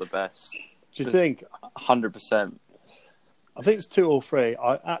 far the best. Do you Just- think? 100%. I think it's 2 or 3.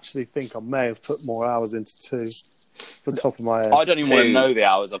 I actually think I may have put more hours into 2. Off the top of my head. I don't even want to 2. know the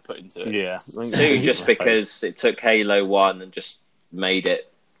hours I put into it. Yeah. two, just because it took Halo 1 and just made it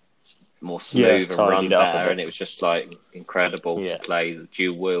more smooth and tidied run it up a better, bit. and it was just like incredible Yeah. to play. The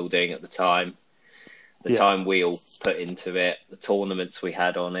dual wielding at the time, the Yeah. time we all put into it, the tournaments we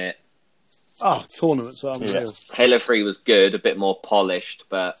had on it. Tournaments are unreal. Halo 3 was good, a bit more polished,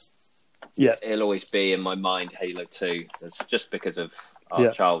 but Yeah. it'll always be in my mind Halo 2. It's just because of our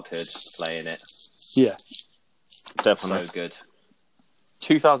Yeah. childhood playing it. Yeah. Definitely. So good.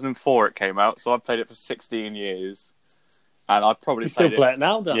 2004 it came out, so I played it for 16 years. And I've probably You still played play it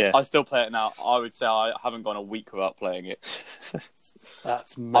now, Dan? Yeah. I still play it now. I would say I haven't gone a week without playing it.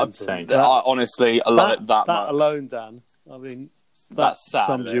 That's mental. saying I honestly, I love it that much. alone, Dan. I mean, that That's sad,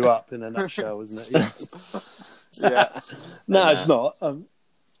 sums isn't you it? up in a nutshell, isn't it? Yeah. Yeah. No, it's not.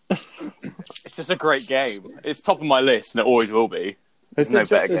 It's just a great game. It's top of my list, and it always will be. It's No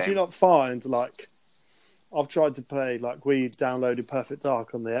interesting. better Do you game. not find, like, I've tried to play, like, we downloaded Perfect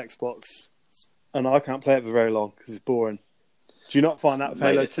Dark on the Xbox, and I can't play it for very long because it's boring. Do you not find that with Made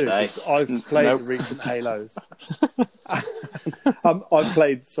Halo it 2? today. 'Cause I've played Nope. the recent Halos. I've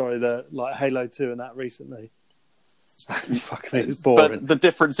played, the Halo 2 and that recently. Fucking it's boring. But the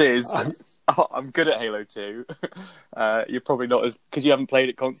difference is, I'm good at Halo 2. You're probably not as because you haven't played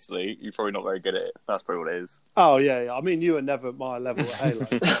it constantly. You're probably not very good at it. That's probably what it is. Oh yeah. I mean, you were never at my level at Halo.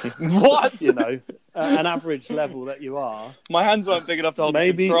 What? You know, an average level that you are. My hands weren't big enough to hold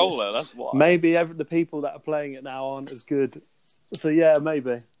the controller. That's why. Maybe the people that are playing it now aren't as good. So yeah,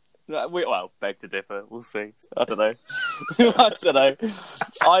 maybe. Well, beg to differ. We'll see. I don't know. I don't know.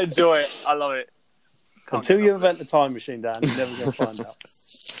 I enjoy it. I love it. Until you invent the time machine, Dan, you're never going to find out.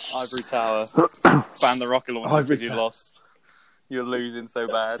 Ivory Tower. Ban the rocket launchers because you lost. You're losing so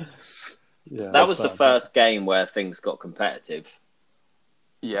bad. Yeah, That was the first game where things got competitive.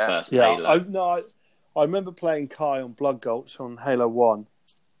 Yeah. First Yeah, Halo. I remember playing Kai on Blood Gulch on Halo 1,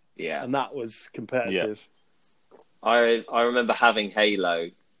 Yeah. and that was competitive. I remember having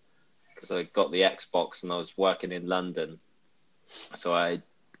Halo because I got the Xbox and I was working in London. So I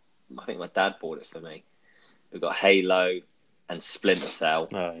think my dad bought it for me. We got Halo and Splinter Cell.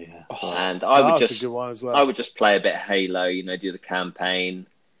 Oh yeah. And I would That's just a good one as well. I would just play a bit of Halo, do the campaign.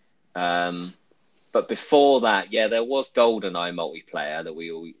 But before that, yeah, there was GoldenEye multiplayer that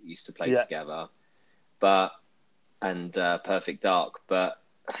we all used to play together. And Perfect Dark, but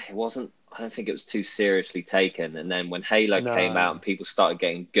it wasn't. I don't think it was too seriously taken. And then when Halo came out and people started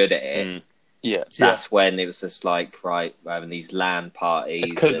getting good at it, that's when it was just like, right, we're having these LAN parties.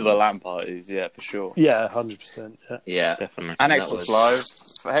 It's because of the LAN parties, yeah, for sure. Yeah, 100%. Yeah, Definitely. And Xbox Live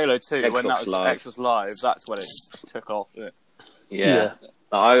for Halo 2, when that was Live. Xbox Live, that's when it just took off. Didn't it? Yeah.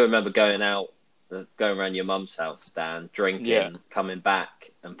 I remember going around your mum's house, Dan, drinking, coming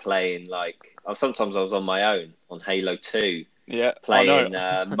back and playing sometimes I was on my own on Halo 2. Yeah, playing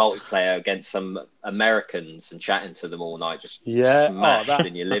multiplayer against some Americans and chatting to them all night, just smashed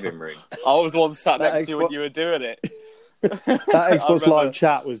in your living room. I was the one sat next to you when you were doing it. That Xbox Live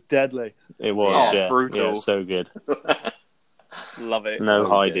chat was deadly. It was, brutal. Yeah, so good. Love it. No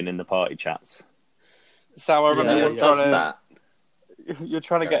hiding in the party chats. Sam, I remember you're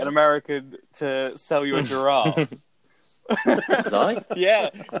trying to get an American to sell you a giraffe. Was I?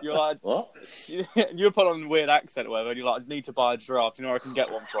 Yeah, you're like, what? You were put on a weird accent or whatever, and you're like, I need to buy a giraffe, you know where I can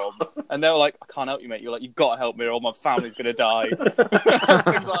get one from? And they were like, I can't help you, mate. You're like, you've got to help me or my family's going to die. Things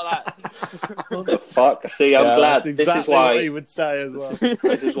like that. What the fuck? See, I'm glad. That's exactly this is why what he would say as well.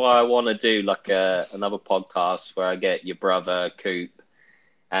 This is why I want to do another podcast where I get your brother, Coop,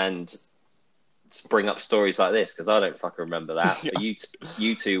 and bring up stories like this, because I don't fucking remember that. But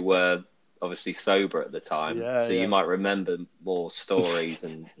you two were obviously sober at the time, so you might remember more stories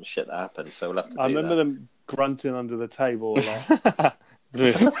and shit that happened. So we'll have to. I remember them grunting under the table a lot.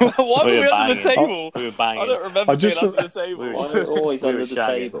 Why were we under the table? We were banging. I don't remember being under the table. Why are we always under the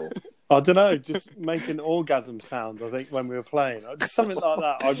table? I don't know, just making orgasm sounds. I think when we were playing, just something like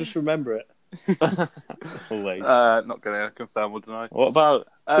that. I just remember it. Always. Not going to confirm or deny. What about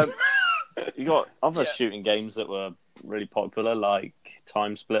you got other shooting games that were really popular, like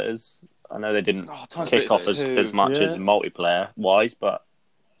Time Splitters? I know they didn't kick off as much as multiplayer wise, but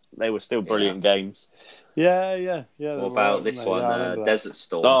they were still brilliant games. Yeah. What about this one, Desert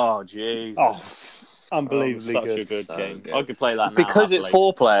Storm? Oh, jeez. Oh, unbelievably such good. a good So game. good. I could play that now. Because it's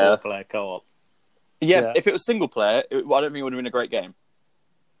four-player co-op. Yeah, if it was single player, I don't think it would have been a great game.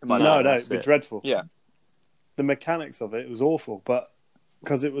 No, it'd be dreadful. Yeah. The mechanics of it was awful, but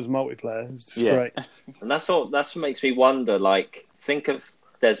because it was multiplayer, it was just great. And that's what makes me wonder, think of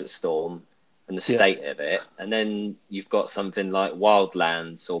Desert Storm and the state of it, and then you've got something like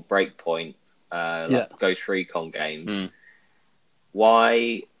Wildlands or Breakpoint, Ghost Recon games.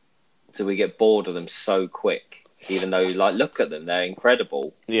 Why do we get bored of them so quick? Even though, look at them, they're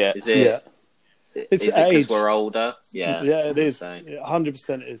incredible. Yeah. Is it? It's is it age. because we're older? Yeah. Yeah, it is.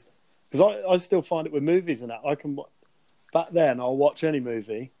 100% is. Because I still find it with movies and that. Back then, I'll watch any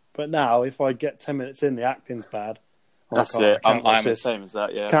movie, but now if I get 10 minutes in, the acting's bad. That's it. I'm the same as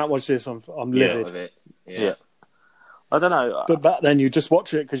that. Yeah. Can't watch this. I'm livid. With it. Yeah. I don't know. But back then, you just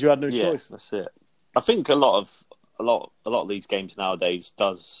watch it because you had no choice. That's it. I think a lot of these games nowadays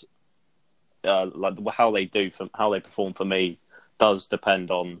does how they perform for me does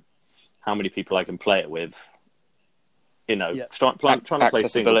depend on how many people I can play it with. Trying to play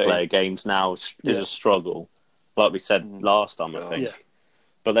single player games now is a struggle, like we said last time, I think. Yeah.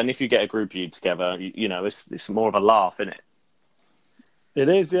 But then if you get a group of you together, it's more of a laugh, isn't it? It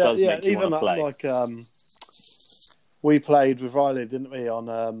is, yeah. Does make you Even wanna play. We played with Riley, didn't we, on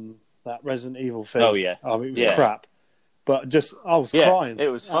that Resident Evil thing? Oh, yeah. I mean, it was crap. But I was crying. It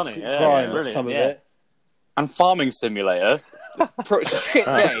was funny. Absolutely crying at some of it. And Farming Simulator. Shit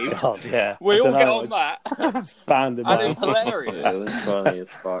game. God, yeah. We all get on that. Banned him. And it's hilarious. It was funny as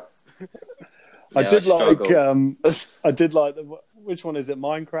fuck. I did like. struggle. I did like. Which one is it?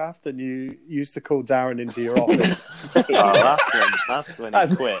 Minecraft, and you used to call Darren into your office. That's when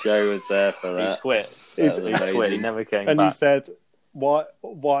he quit. Joe was there for He that. quit. That was He quit. He amazing. never came And you back. said, "Why?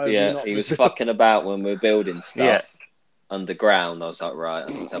 Why?" Have you Yeah, not he was been-" fucking about when we were building stuff Yeah. underground. I was like, right, I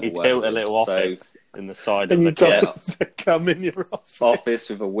need to have He a word built with a him. little So, office in the side And you of the told kit. him to come in your office. office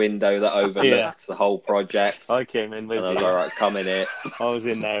with a window that overlooks Yeah. the whole project. I came in with And I was you. like, right, come in here. I was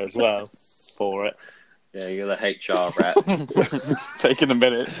in there as well for it. Yeah, you're the HR rep. Taking the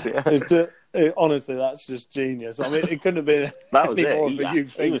minutes. Yeah. Honestly, that's just genius. I mean, it couldn't have been That was any it. more of a you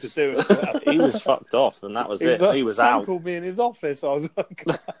thing to do as well. He was fucked off, and that was it. Like, He was Sam out. called me in his office. I was like,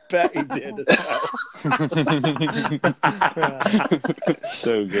 I bet he did as well.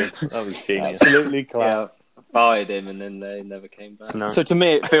 So good. That was genius. Absolutely Yeah, class. fired him, and then they never came back. No. So to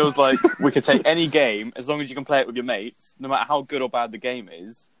me, it feels like we could take any game as long as you can play it with your mates, no matter how good or bad the game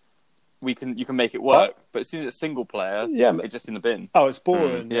is. You can make it work. But as soon as it's single player, Yeah, it's just in the bin. Oh, it's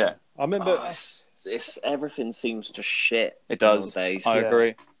boring. Yeah, I remember. Oh, it's everything seems to shit. it does. Nowadays. I Yeah.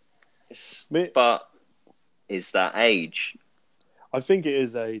 agree. But is that age? I think it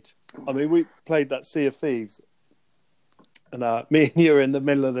is age. I mean, we played that Sea of Thieves, and me and you were in the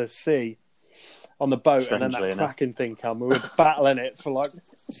middle of the sea on the boat, and then Strangely that enough. Kraken thing came. We were battling it for like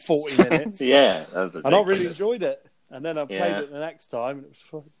 40 minutes. Yeah, that was And I really ridiculous. enjoyed it. And then I played Yeah. it the next time, and it was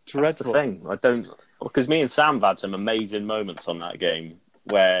fucking That's the dreadful. thing. I don't, because me and Sam have had some amazing moments on that game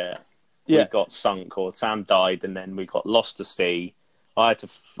where we Yeah. got sunk or Sam died, and then we got lost to sea. I had to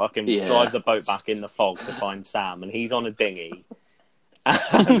fucking Yeah. drive the boat back in the fog to find Sam, and he's on a dinghy.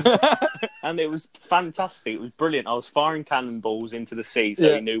 And it was fantastic. It was brilliant. I was firing cannonballs into the sea so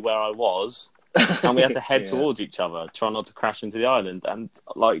Yeah. he knew where I was. And we had to head Yeah. towards each other, try not to crash into the island, and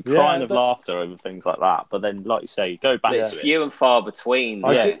like Yeah, crying of that- laughter over things like that. But then, like you say, you go back But it's to it. few and far between.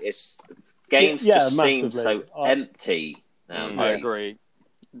 I Like, do- it's games Yeah, just seem massively. so empty I nowadays. agree.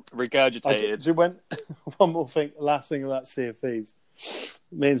 Do Regurgitated. you went one more thing? Last thing about Sea of Thieves.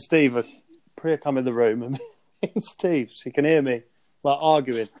 Me and Steve are Priya come in the room, and me and Steve, she can hear me like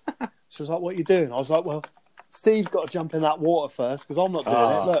arguing. She was like, "What are you doing?" I was like, "Well, Steve's got to jump in that water first because I'm not doing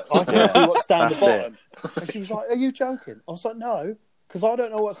Oh. it. Look, I can see what's down the That's bottom." And she was like, "Are you joking?" I was like, "No, because I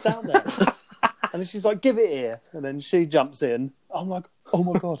don't know what's down there." And she's like, "Give it here," and then she jumps in. I'm like, "Oh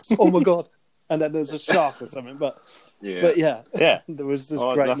my god, oh my god!" And then there's a shark or something. But yeah, Yeah. there was this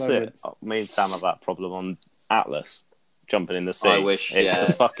Oh, great that's moments. it. Me and Sam have that problem on Atlas, jumping in the sea. I wish, it's yeah.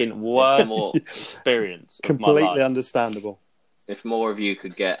 the fucking worst more- experience of my Completely life. understandable. If more of you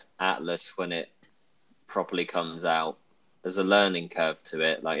could get Atlas when it properly comes out, there's a learning curve to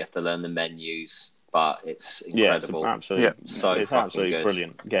it. Like you have to learn the menus, but it's Yeah, it's incredible. an absolute, So it's fucking absolutely good.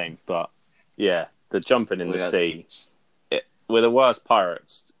 brilliant game. But yeah, the jumping in We the had- sea, we're the worst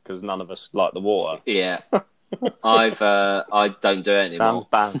pirates because none of us like the water. Yeah, I don't do it Sam's anymore.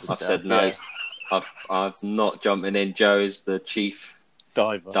 banned. I've himself. said no. I'm not jumping in. Joe is the chief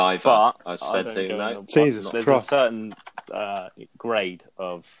diver. diver. But I I said don't to go no. in the- Jesus There's Christ. a certain grade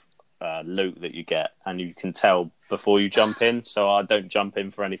of loot that you get, and you can tell before you jump in. So I don't jump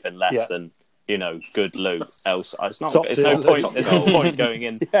in for anything less Yeah. than good loot. Else, it's not. Top It's tier no loot. point. Top There's no goal. point going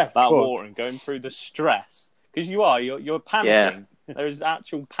in Yeah, of that course. water and going through the stress because you're panicking. There is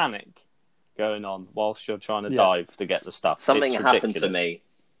actual panic going on whilst you're trying to Yeah. dive to get the stuff. Something It's happened to ridiculous. me.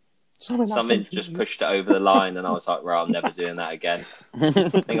 Something Something just pushed it over the line, and I was like, "Right, I'm never doing that again." I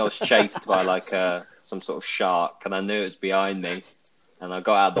think I was chased by like some sort of shark, and I knew it was behind me. And I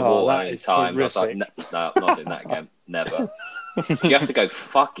got out of the Oh, water that in is time. I was like, horrific. "No, I'm not doing that again. Never." You have to go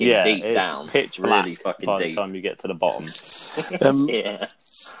fucking Yeah, deep it's down, pitch really black fucking by the deep. time you get to the bottom. Yeah,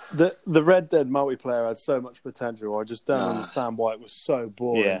 The Red Dead multiplayer had so much potential. I just don't Ah. understand why it was so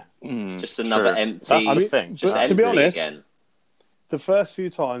boring. Yeah, just another True. empty. that's I the mean, thing. just but to be empty honest, again. the first few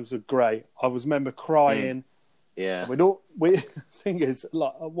times were great. I was remember crying. Yeah, Thing is,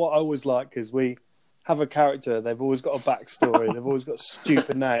 like what I always like is we have a character. They've always got a backstory. They've always got a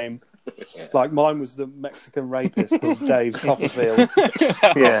stupid name. Yeah. Like mine was the Mexican rapist called Dave Copperfield.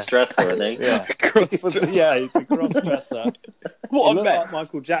 yeah, stressor, I think. yeah. He was, yeah, he's a cross-dresser. What He a looked mess. like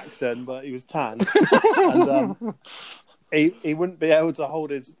Michael Jackson, but he was tan. And he wouldn't be able to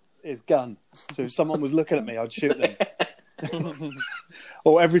hold his gun. So if someone was looking at me, I'd shoot them.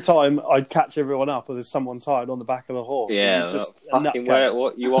 Or every time I'd catch everyone up, or there's someone tied on the back of the horse. Yeah, It was just a fucking nutcase.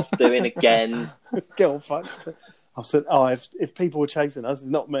 what you off doing again? Go on, fuck. I said, if people were chasing us, it's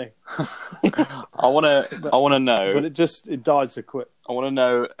not me. I want to know. But it died so quick. I want to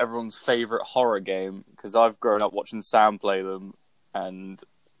know everyone's favorite horror game because I've grown up watching Sam play them, and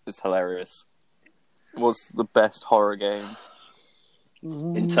it's hilarious. What's the best horror game?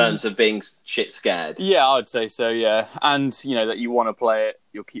 in terms of being shit scared. Yeah, I would say so. Yeah, and that you want to play it,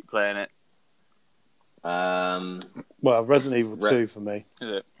 you'll keep playing it. Well, Resident Evil 2 for me. Is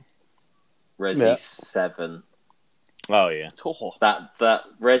it? Resi 7. Oh yeah. Oh. That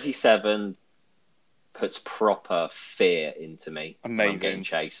Resi 7 puts proper fear into me. When I'm Amazing. getting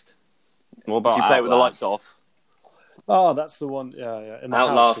chased. What about Do you play it with the lights Outlast? off? Oh, that's the one. Yeah. In the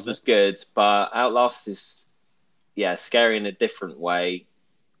Outlast house, was good, but Outlast is scary in a different way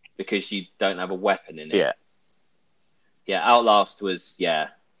because you don't have a weapon in it. Yeah, Outlast was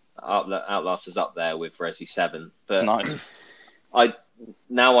Outlast was up there with Resi 7, but Nice. I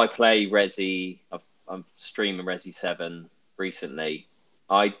play Resi. I'm streaming Resi 7 recently.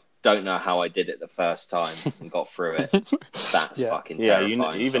 I don't know how I did it the first time and got through it. That's fucking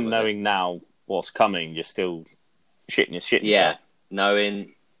terrifying. Even knowing now what's coming, you're still shitting your shit. Yeah,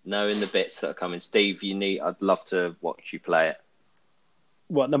 knowing the bits that are coming. Steve, I'd love to watch you play it.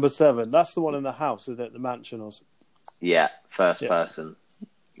 What, number 7? That's the one in the house, isn't it? The mansion or something. Yeah, first person.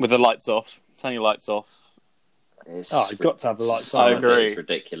 With the lights off. Turn your lights off. You've got to have the lights I on. agree. It's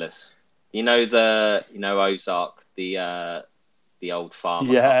ridiculous. Ozark, the old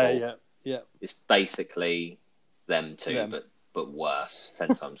farmer couple. Yeah. It's basically them two, but worse,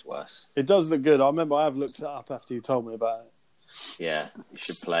 10 times worse. It does look good. I remember I have looked it up after you told me about it. Yeah, you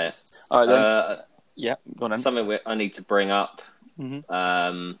should play it. All right, then. Yeah, go on then. Something I need to bring up.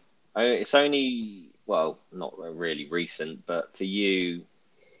 Mhm. It's only, not really recent, but for you,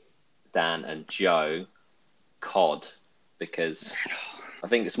 Dan and Joe, COD, because I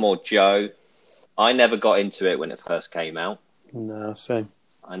think it's more Joe. I never got into it when it first came out. No, same.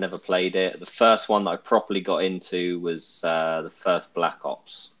 I never played it. The first one that I properly got into was the first Black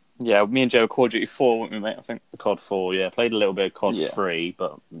Ops. Yeah, me and Joe were Call of Duty 4, weren't we, mate? I think. COD 4, yeah. Played a little bit of COD 3,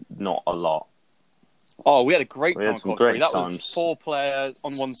 but not a lot. Oh, we had a great We time had with some COD 3. great That times. was 4 players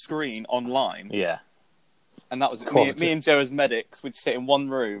on one screen online. Yeah. And that was Quality. me and Joe as medics would sit in one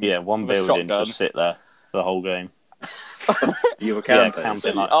room. Yeah, one with a building, shotgun. just sit there the whole game. You were Yeah, campers.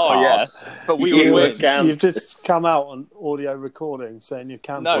 camping like Oh, hard. yeah. But we You would were win. campers. You've just come out on audio recording saying you're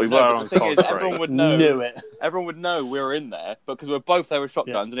camping. No, We no, were but on the thing COD is, 3. everyone would know. Knew it. Everyone would know we were in there because we were both there with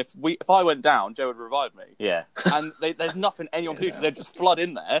shotguns. And if I went down, Joe would revive me. Yeah. And there's nothing anyone could do, so they'd just flood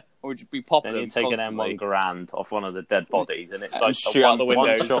in there, and we'd just be popping Then them you take an constantly. M1 Grand off one of the dead bodies, and it's And like shoot a out the one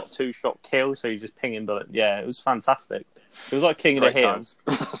windows. shot, 2-shot kill, so you're just pinging bullets. Yeah, it was fantastic. It was like King of the Great Hill. times.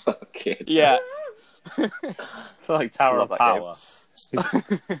 Kid. Yeah. It's like Tower Love of that Power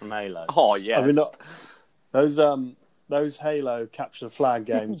from Halo. Oh, yeah. I mean, those Halo capture the flag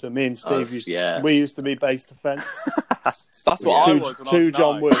games. And me and Steve used to be base defense. That's what I was when I two was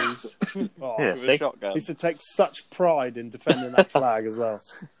John 9. Woos. Oh, Yeah, With see? a shotgun. used to take such pride in defending that flag as well.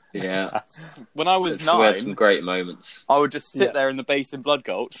 Yeah. When I was We had some 9, great moments. I would just sit Yeah. there in the base in Blood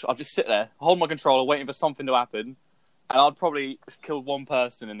Gulch. I'd just sit there, hold my controller, waiting for something to happen, and I'd probably kill one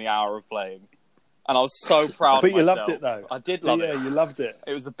person in the hour of playing. And I was so proud But of you myself. loved it though. I did love Yeah, it. you loved it.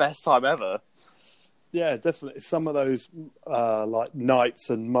 It was the best time ever. Yeah, definitely. Some of those like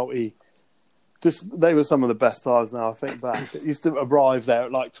nights and they were some of the best times. Now I think back, it used to arrive there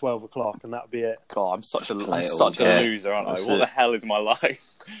at like 12 o'clock, and that'd be it. God, I'm such a Play it all day. loser, aren't I? That's What it. the hell is my life?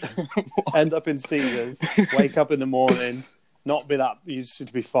 End up in Caesars, wake up in the morning, not be that. You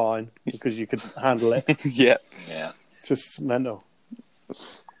should be fine because you could handle it. Yeah. Yeah. Just mental.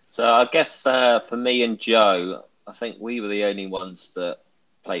 So I guess for me and Joe, I think we were the only ones that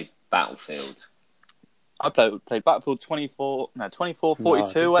played Battlefield. I played Battlefield 42, No, I didn't whatever,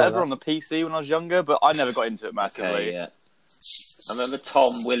 play that. on the PC when I was younger, but I never got into it massively. Okay, yeah. I remember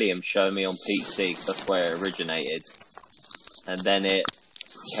Tom Williams showing me on PC 'cause that's where it originated. And then it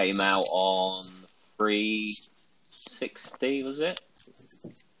came out on 360, was it?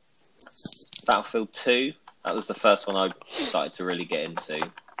 Battlefield 2. That was the first one I started to really get into.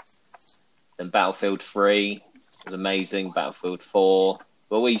 Then Battlefield 3 was amazing. Battlefield 4.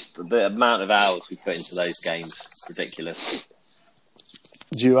 Well, the amount of hours we put into those games, ridiculous.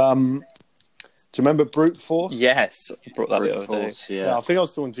 Do you remember Brute Force? Yes, I brought that Brute the other day. Force, Yeah, yeah. I think I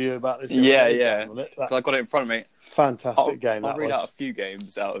was talking to you about this. the other Yeah, day, yeah. Dan, wasn't it? That 'Cause I got it in front of me. fantastic game. I'll That read was. out a few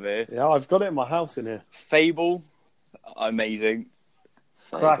games out of here. Yeah, I've got it in my house in here. Fable, amazing.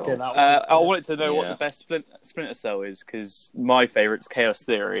 Cracking. That I was, wanted to know what Yeah. the best Splinter Cell is, because my favourite's Chaos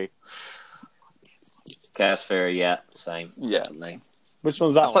Theory. Chaos Theory, yeah, same. Yeah. Definitely. Which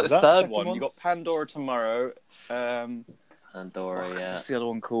one's that That's one? like Is the that third second one. You got Pandora Tomorrow. Pandora, yeah. What's the other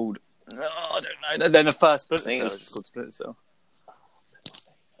one called? Oh, I don't know. Then the first Splinter think it Cell was- is called Splinter Cell.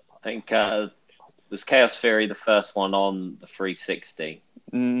 I think was Chaos Theory the first one on the 360?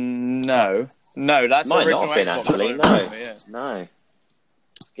 No, that's the Might original not have been, Xbox actually. one, No. yeah. No.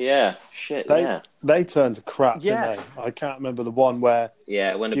 Yeah, shit, They yeah. they turned to crap, Yeah. didn't they? I can't remember the one where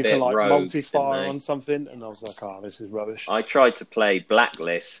Yeah, it went a you bit can like rogue, multi-fire didn't on something, and I was like, oh, this is rubbish. I tried to play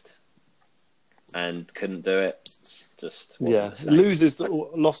Blacklist and couldn't do it. Just wasn't Yeah, the same. losers that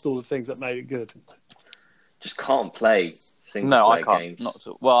lost all the things that made it good. Just can't play single No, I player can't. games. Not at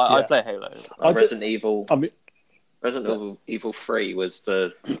all. Well, I Yeah. play Halo. I did- Resident Evil. I mean, Resident Evil 3 was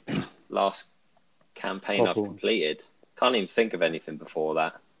the last campaign I've Proper one. completed. Can't even think of anything before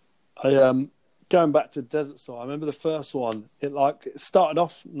that. Going back to Desert Storm, I remember the first one. It started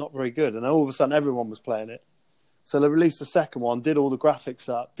off not very good, and then all of a sudden everyone was playing it. So they released the second one, did all the graphics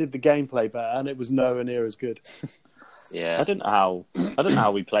up, did the gameplay better, and it was nowhere near as good. Yeah. I don't know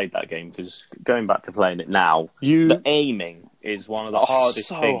how we played that game, because going back to playing it now, You, the aiming is one of the hardest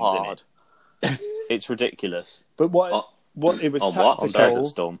so things hard. in it. It's ridiculous. but what it was on what? On On tactical. Desert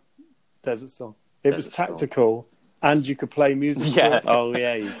Storm. Desert Storm. It was Desert Storm. tactical, and you could play music. Yeah. to it. Oh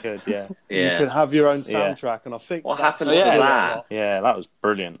yeah, you could. Yeah, You Yeah. could have your own Yeah. soundtrack, and I think What that's happened to what that? yeah, that was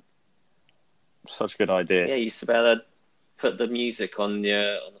brilliant. Such a good idea. Yeah, you used to be able to put the music on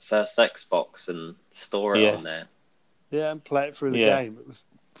the first Xbox and store it Yeah. on there. Yeah, and play it through the Yeah. game. It was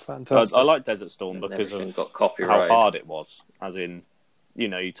fantastic. I like Desert Storm And because everything of got how copyrighted. hard it was. As in,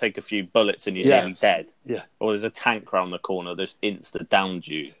 you take a few bullets and you're Yeah. nearly dead. Yeah. Or there's a tank round the corner that's insta downed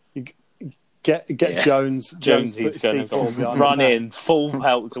you. Get Yeah. Jones. Jonesy's put his going C4 to behind run the tank. in full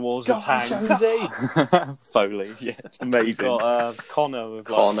pelt towards Go the on, tank. Jonesy. Foley, yeah, amazing. Got Connor with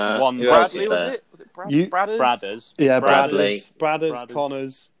Connor. one Who else Bradley, is was there? it? Was it You- Bradders? Bradders. Yeah, Bradley. Bradders,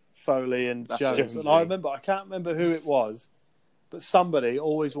 Connors, Foley, and That's Jones. Jonesy. And I can't remember who it was, but somebody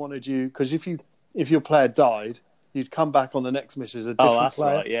always wanted you, because if your player died, you'd come back on the next mission as a different Oh, that's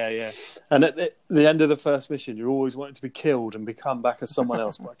player. right. Yeah, yeah. And at the end of the first mission, you always wanted to be killed and become back as someone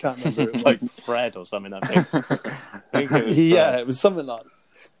else, but I can't remember who it Like was. Fred or something. I think. I think it was Yeah, Fred. it was something like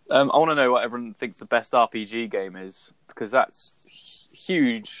I want to know what everyone thinks the best RPG game is, because that's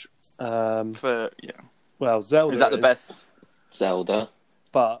huge for. Yeah. well, Zelda. Is that the best? Zelda.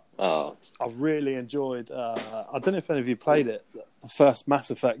 But Oh, I really enjoyed. I don't know if any of you played it. The first Mass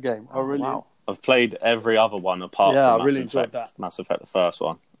Effect game. I really. Wow. I've played every other one apart Yeah, from I really Mass enjoyed Effect. that. Mass Effect, the first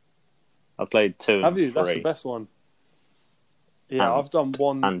one. I've played 2 Have and you? 3. That's the best one. Yeah, And I've done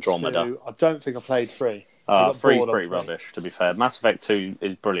 1, Andromeda. 2. I don't think I played 3. I got 3's bored on pretty 3. rubbish, to be fair. Mass Effect 2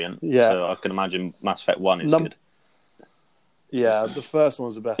 is brilliant. Yeah. So I can imagine Mass Effect 1 is Num- good. Yeah, the first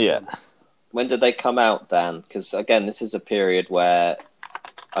one's the best Yeah. one. when did they come out, Dan? Because again, this is a period where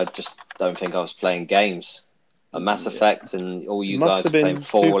I just don't think I was playing games. A Mass Effect and all you Must guys have were playing been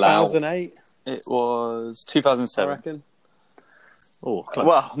Fallout. 2008, It was I 2007. reckon. Oh, close.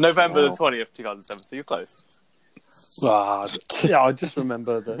 Well, November Wow. the 20th, 2007. So you're close. Yeah, I just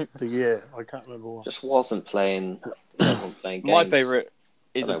remember the year. I can't remember what. Just wasn't playing games. My favourite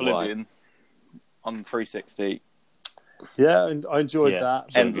is I don't know why. Oblivion on 360. Yeah, and I enjoyed Yeah. that.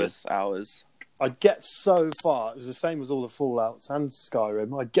 Endless hours. I'd get so far. It was the same as all the Fallouts and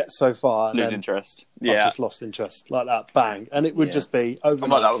Skyrim. I'd get so far, and Lose then interest. I Yeah. just lost interest like that. Bang, and it would Yeah. just be over. I'm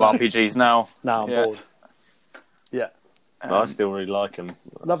like that with RPGs now. Now I'm Yeah. bored. Yeah, But I still really like them.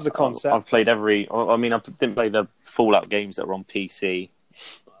 love the concept. I've played every. I mean, I didn't play the Fallout games that were on PC.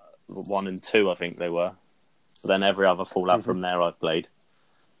 1 and 2, I think they were. But then every other Fallout from there I've played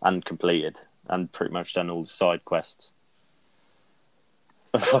and completed, and pretty much done all the side quests.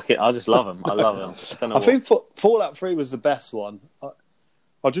 Fuck it, I just love them. I love them. I think Fallout 3 was the best one.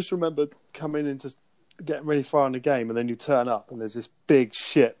 I just remember coming into getting really far in the game, and then you turn up, and there's this big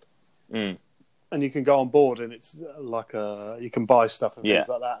ship, Mm. and you can go on board, and it's like you can buy stuff and things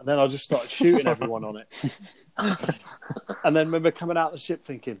Yeah. like that. And then I just started shooting everyone on it, and then remember coming out of the ship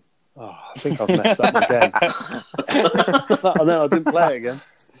thinking, "Oh, I think I've messed up my game," and then I didn't play it again.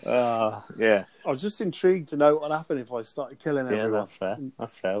 Yeah, I was just intrigued to know what would happen if I started killing yeah, everyone. that's fair.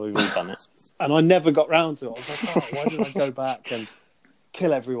 That's fair. We've all done it. And I never got round to it. I was like, oh, why did I go back and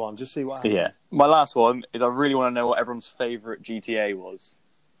kill everyone? Just see what happens. Yeah, My last one is I really want to know what everyone's favourite GTA was.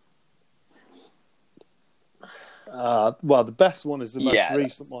 Well, the best one is the most Yeah,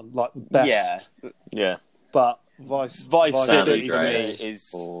 recent one, like the best. Yeah. yeah. But Vice Vice San City for me Andreas.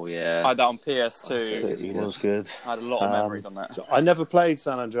 is. Oh I yeah. had that on PS2. It was good. I had a lot of memories on that. So I never played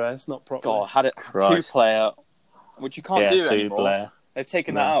San Andreas, not properly. God, had it Christ. 2-player, which you can't Yeah, do anymore. 2-player. They've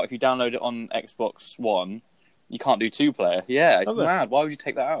taken that No. out. If you download it on Xbox One, you can't do 2-player. Yeah, it's Oh, yeah. mad. Why would you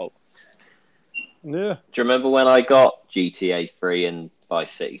take that out? Yeah. Do you remember when I got GTA 3 and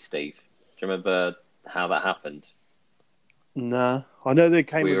Vice City, Steve? Do you remember how that happened? Nah. I know they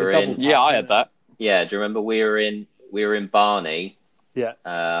came We as a were double in- pack, Yeah, I didn't had it? that. Yeah, do you remember we were in Barney? Yeah.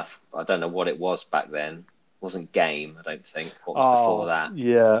 I don't know what it was back then. wasn't Game, I don't think. What was before that?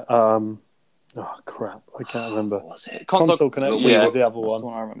 Yeah. Oh crap! I can't remember. What was it? Console Connection Yeah, was the other that's one. the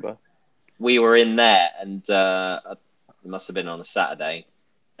one I remember. We were in there, and it must have been on a Saturday,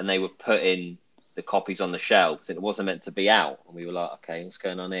 and they were putting the copies on the shelves, and it wasn't meant to be out. And we were like, okay, what's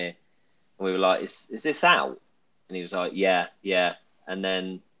going on here? And we were like, is this out? And he was like, yeah. And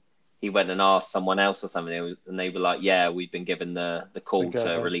then he went and asked someone else or something, and they were like, yeah, we've been given the call Okay.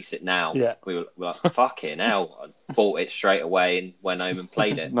 to release it now. Yeah. We were like, fucking hell. I bought it straight away and went home and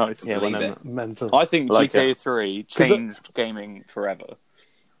played it. Nice. Yeah, Believe whenever- it. Mental. I think Like GTA 3 changed gaming forever.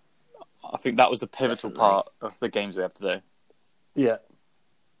 I think that was the pivotal Definitely. part of the games we have today. Yeah.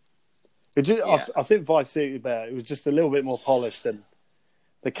 Yeah. I think Vice City Bear, it was just a little bit more polished, and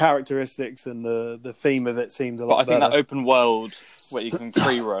the characteristics and the theme of it seemed a But lot I think better. that open world where you can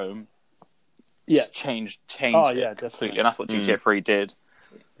free roam Yeah. just changed Oh, it yeah, completely. definitely. And that's what GTA 3 did.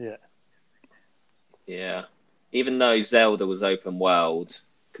 Yeah. Even though Zelda was open world,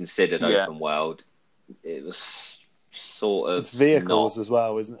 considered Yeah. open world, it was sort of It's vehicles not. as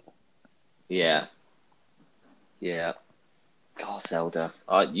well, isn't it? Yeah. Yeah. God, Zelda.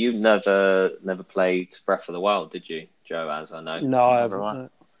 You never played Breath of the Wild, did you, Joe? As I know, No, I Never haven't. mind.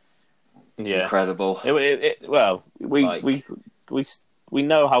 no. Yeah. incredible. Well, Like- we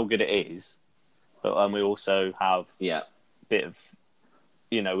know how good it is, but we also have Yeah. a bit of,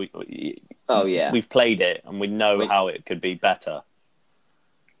 Oh yeah. we've played it and we know We- how it could be better.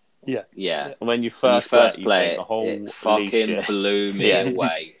 Yeah. And when you When you first, first you play think, it, holy it fucking shit. blew me Yeah.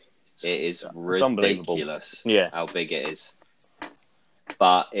 away. It is unbelievable. ridiculous Yeah. how big it is.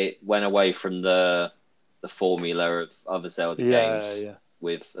 But it went away from the formula of other Zelda Yeah, games yeah.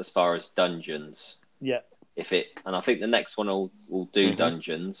 with as far as dungeons. Yeah. And I think the next one will do Mhm.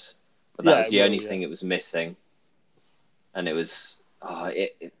 dungeons, but Yeah, that was it the will, only yeah. thing it was missing. And it was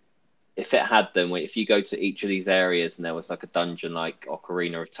if it had them, if you go to each of these areas and there was like a dungeon like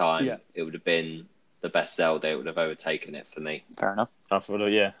Ocarina of Time, Yeah. it would have been the best Zelda. It would have overtaken it for me. Fair enough. I thought, I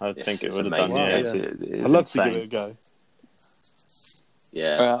It's- think it it's would have done. amazing. Yeah, Wow, It is I'd love to insane. give it a go.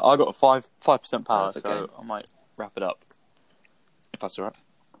 Yeah, I got a 5% power, Okay. so I might wrap it up. If that's all right.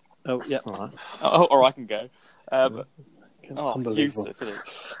 Oh, yeah. All right. Or I can go. Unbelievable. Useless, isn't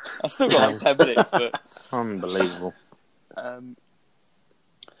it? I've still got like 10 minutes, but... Unbelievable.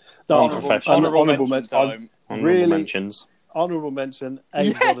 No, Unprofessional. honourable mention. I time. Honourable Really? mentions. Honourable mention. Abe's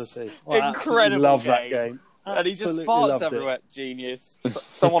Yes! Odyssey. I absolutely Incredible love that game. game. And he just Absolutely farts loved it. everywhere. Genius.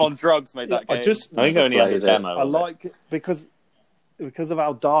 Someone on drugs made that game. I just I think I only had a played it. demo. I of it. like it because of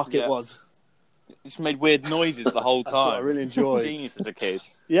how dark Yeah. it was. Just made weird noises the whole That's what time. I really enjoyed. Genius as a kid.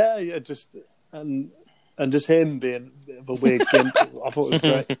 Yeah, just and just him being a bit of a weird gimp. I thought it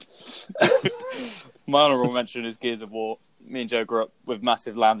was great. My honourable mention is Gears of War. Me and Joe grew up with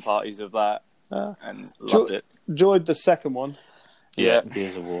massive LAN parties of that and loved it. Enjoyed the second one. Yeah.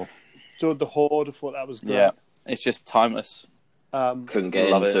 Gears of War. Enjoyed the Horde. I thought that was great. Yeah. It's just timeless. couldn't get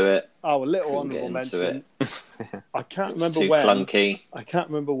Love into it. Oh, a little Couldn't get honourable into mention. I can't It was remember too when. clunky. I can't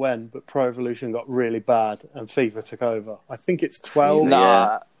remember when, but Pro Evolution got really bad and FIFA took over. I think it's 12. No.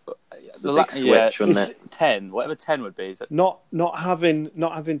 Nah. It's a big switch, wasn't it's it? 10. Whatever 10 would be. Is it? Not having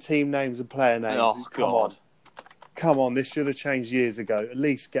team names and player names. Oh, God. Come on, this should have changed years ago. At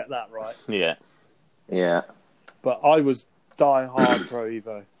least get that right. Yeah. Yeah. But I was die hard Pro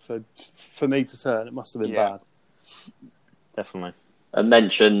Evo, so for me to turn, it must have been Yeah. bad. Definitely. A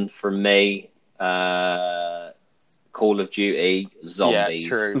mention from me, Call of Duty Zombies. Yeah,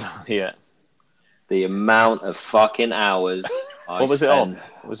 true. Yeah. The amount of fucking hours I What was it spent.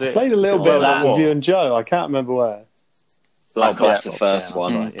 on? Was it? Played a little was it bit on of that War? with you and Joe. I can't remember where. Black Oh, Ops, Black the first Ops,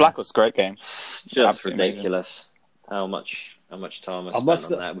 one. yeah. Right, Black Ops, great game. Just Absolutely ridiculous. How much time I I spent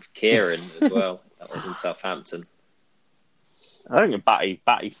must- on that with Kieran as well. That was in Southampton. I think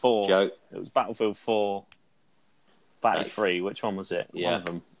Batty 4. Joke. It was Battlefield 4, Batty Right. 3. Which one was it? Yeah.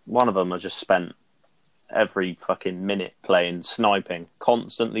 One of them I just spent every fucking minute playing, sniping,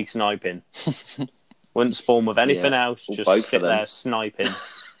 constantly sniping. Wouldn't spawn with anything Yeah. else, Well, just both sit of them. there sniping.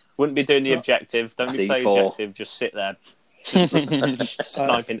 Wouldn't be doing the objective, don't be playing C4. objective, just sit there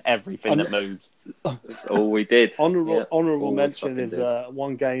sniping everything that moves. That's all we did. Honourable Yeah, all we mention fucking is did.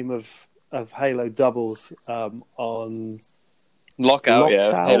 one game of Halo doubles on Lockout, yeah.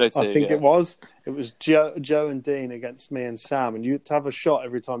 Lockout, Halo 2. I think yeah. it was. It was Joe and Dean against me and Sam, and you had to have a shot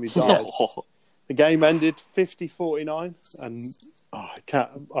every time you died. The game ended 50-49, and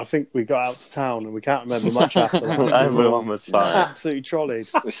I think we got out to town, and we can't remember much after that. Everyone was fine. Absolutely trolleyed.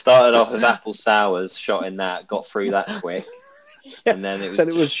 We started off with apple sours, shot in that, got through that quick, and then it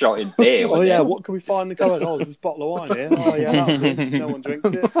was just shot in beer. Oh wasn't yeah, it? what can we find in the cupboard? Oh, there's this bottle of wine here. Oh yeah, that'll do. No one drinks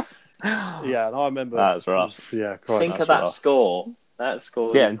it. Yeah, and I remember That's rough. Yeah, Christ. Think of that's that rough. score. That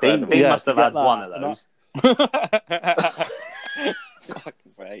score. Yeah, and Dean Yeah, must have to had get one that, of those.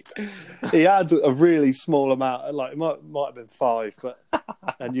 Fuck's sake. He had a really small amount, like it might have been 5, but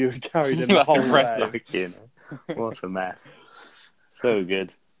and you carried him the That's whole impressive. way. Fucking what a mess. So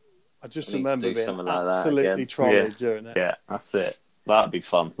good. I just Need to remember do being something like that absolutely again. trolled Yeah. during it. Yeah, that's it. That'd be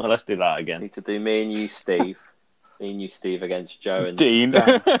fun. Well, let's do that again. Need to do me and you, Steve. Me and you, Steve, against Joe and Dean.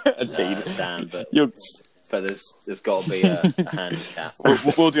 Dan, but You're, there's got to be a handicap.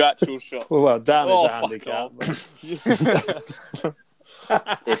 we'll do actual shots. Well, Dan Oh, is a fuck handicap. off. but-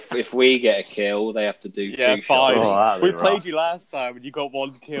 If we get a kill, they have to do Yeah, 2 fine. shots. Oh, that'd We be played rough. you last time and you got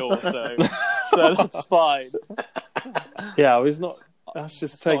 1 kill, so that's fine. yeah, it's not. That's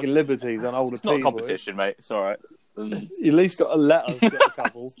just It's taking not- liberties on older It's not a people. competition, mate. It's all right. You at least got to let us get a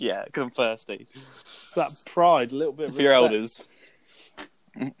couple. Yeah, because I'm thirsty. It's that pride, a little bit of For your respect. elders.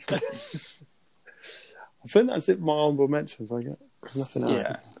 I think that's it. My honourable mentions. I get nothing else.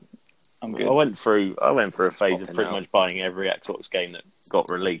 Yeah. I'm I good. went through a phase of Fucking pretty hell. much buying every Xbox game that got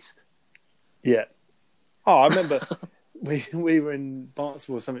released. Yeah. Oh, I remember we were in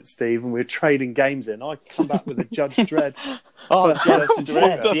Barnstable or something, Steve, and we were trading games in. I come back with a Judge Dredd. Oh, First Judge person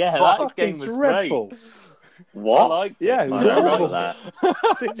Dredd. shooter. Yeah, that Fucking game was dreadful. great. I What? liked it. Yeah, it I was don't awful. remember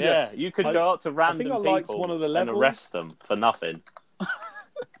that. Did you? Yeah, you could go up to random I liked people one of the and levels. arrest them for nothing.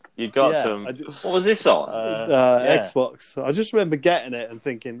 You got Yeah, some. I did- What was this on? Yeah. Xbox. I just remember getting it and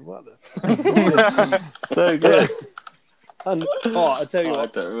thinking, what the So good. And I tell you I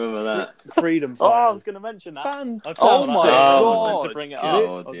what, don't remember that. Freedom Oh, I Fighters. was going to mention that. Fan. I Oh turned my that. I was God. meant to bring it up.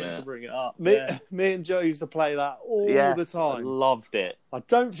 God, I was yeah. meant to bring it up. Me, Yeah. me and Joe used to play that all Yes, the time. I loved it. I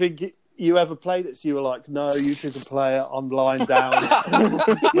don't think you ever played it, so you were like, no, you two can play it. I'm lying down.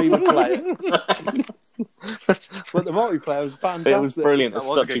 We would play it. But the multiplayer was fantastic. It was brilliant. That It's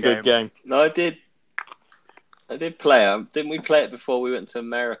was a such a good good game. No, I did play it. Didn't we play it before we went to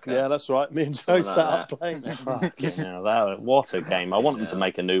America? Yeah, that's right. Me and Joe Something like sat up that. playing it. What a game. I want them to Yeah.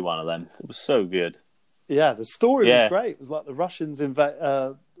 make a new one of them. It was so good. Yeah, the story Yeah. was great. It was like the Russians or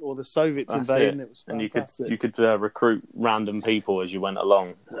the Soviets That's invading. it. It was And fantastic. you could recruit random people as you went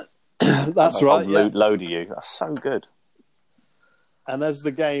along. That's A right. whole Yeah. load of you. That's so good. And as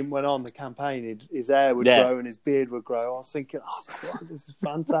the game went on, the campaign, his hair would Yeah. grow and his beard would grow. I was thinking, oh, God, this is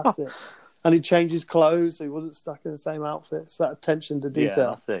fantastic. And he'd change his clothes, so he wasn't stuck in the same outfit. It's that attention to Yeah, detail.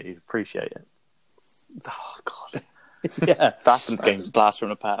 that's it. You appreciate it. Oh, God. Yeah. That's game's blast from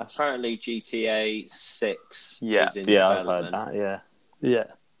the past. Apparently GTA 6 Yeah. is in Yeah, I've heard development. that. Yeah, Yeah.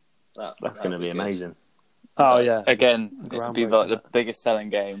 That's that's going to be good. amazing. Oh, yeah. Again, it'll be like the Groundbreaking. biggest selling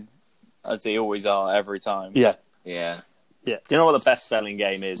game, as they always are every time. Yeah. Yeah. Do you know what the best-selling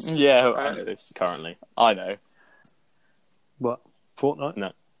game is Yeah, I know this. currently? I know. What? Fortnite?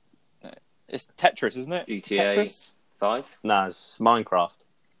 No, It's Tetris, isn't it? GTA. Tetris? 5? no, it's Minecraft.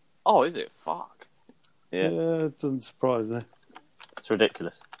 Oh, is it? Fuck. Yeah, It doesn't surprise me. it's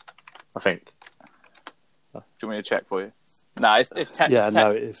ridiculous. I think. Do you want me to check for you? No, it's Tetris. Yeah,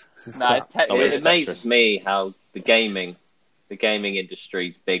 no, it is. This is No, it's crap. Tetris. Oh, It it's amazes me how the gaming industry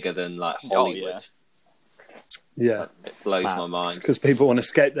is bigger than like Oh, Hollywood. Yeah. It blows Wow. my It's mind. because people want to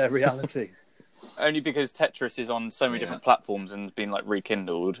escape their realities. Only because Tetris is on so many Yeah. different platforms and has been like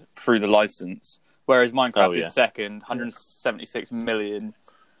rekindled through the license, whereas Minecraft Oh, yeah. is second, 176 million.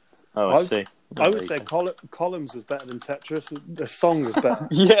 Oh, I I've- see. I would say Columns was better than Tetris. The song was better.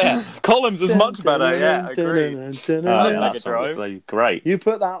 Yeah, Columns is much better. Yeah, I agree. Oh, Yeah, that's Mega Drive. absolutely great. You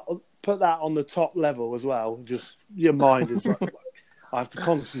put that on the top level as well. Just your mind is like, I have to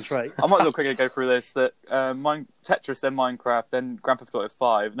concentrate. I might as well quickly go through this. That Tetris, then Minecraft, then Grand Theft Auto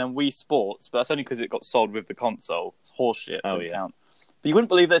 5, and then Wii Sports. But that's only because it got sold with the console. It's horseshit. Oh, Doesn't yeah. count. But you wouldn't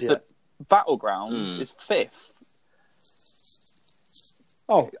believe this. Yeah. That Battlegrounds is fifth.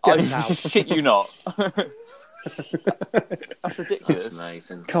 Oh, I get out. shit you not. That's ridiculous. That's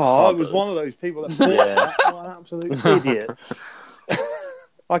amazing. Car, I was one of those people that bought Yeah. that. What an absolute idiot.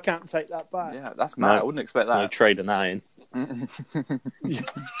 I can't take that back. Yeah, that's mad. No. I wouldn't expect No that. trading that in.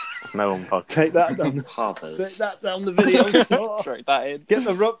 No one fucking. Take that down. Take Harvers. that down the video store. Trade that in. Get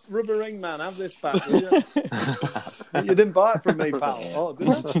the rubber ring, man. Have this back. Will you? You didn't buy it from me, pal. Yeah. Oh,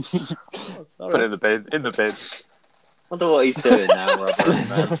 didn't you? Oh, Put it sorry. in the bin. In the bin. Wonder what he's doing now, Robert.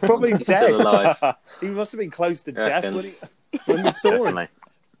 Man. He's probably He's dead. still alive. He must have been close to You death reckon? when we saw him. Definitely.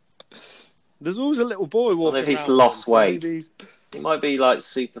 There's always a little boy walking if he's around lost so weight? maybe he's- He might be like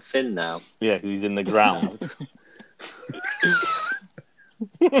super thin now. Yeah, 'cause he's in the ground.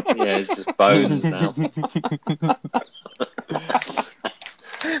 Yeah, it's just bones now.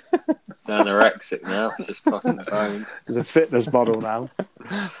 Anorexic now. It's just fucking bones. He's a fitness model now.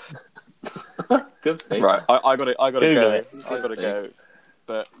 Could be. Right, I got to Google go. it. I got to go.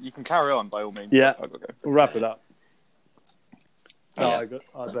 But you can carry on by all means. Yeah. I got to go. We'll wrap it up. Oh, Yeah. I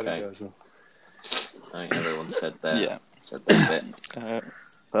better Okay. go as well. I think everyone said their Yeah. bit.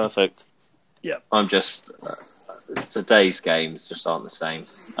 Perfect. I'm just today's games just aren't the same.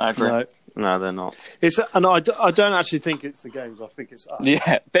 I agree. No, No, they're not. and I don't actually think it's the games. I think it's us.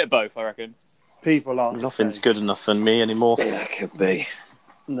 Yeah, bit of both, I reckon. People aren't. the Nothing's same. good enough for me anymore. Yeah, it could be.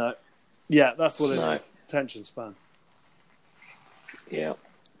 No. Yeah, that's what it is. No. Attention span. Yeah,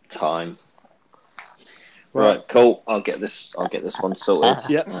 time. Right, cool. I'll get this one sorted.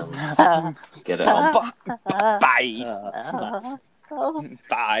 Yeah. Get it on. Bye.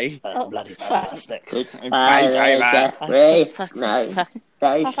 Bye. Bloody fantastic. Bye, Taylor. Jeffrey. No,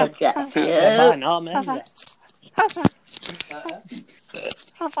 they said Jeff to you. Norman.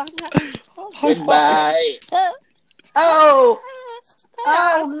 Goodbye. Oh!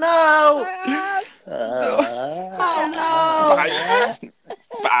 Oh no! Bye.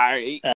 Bye.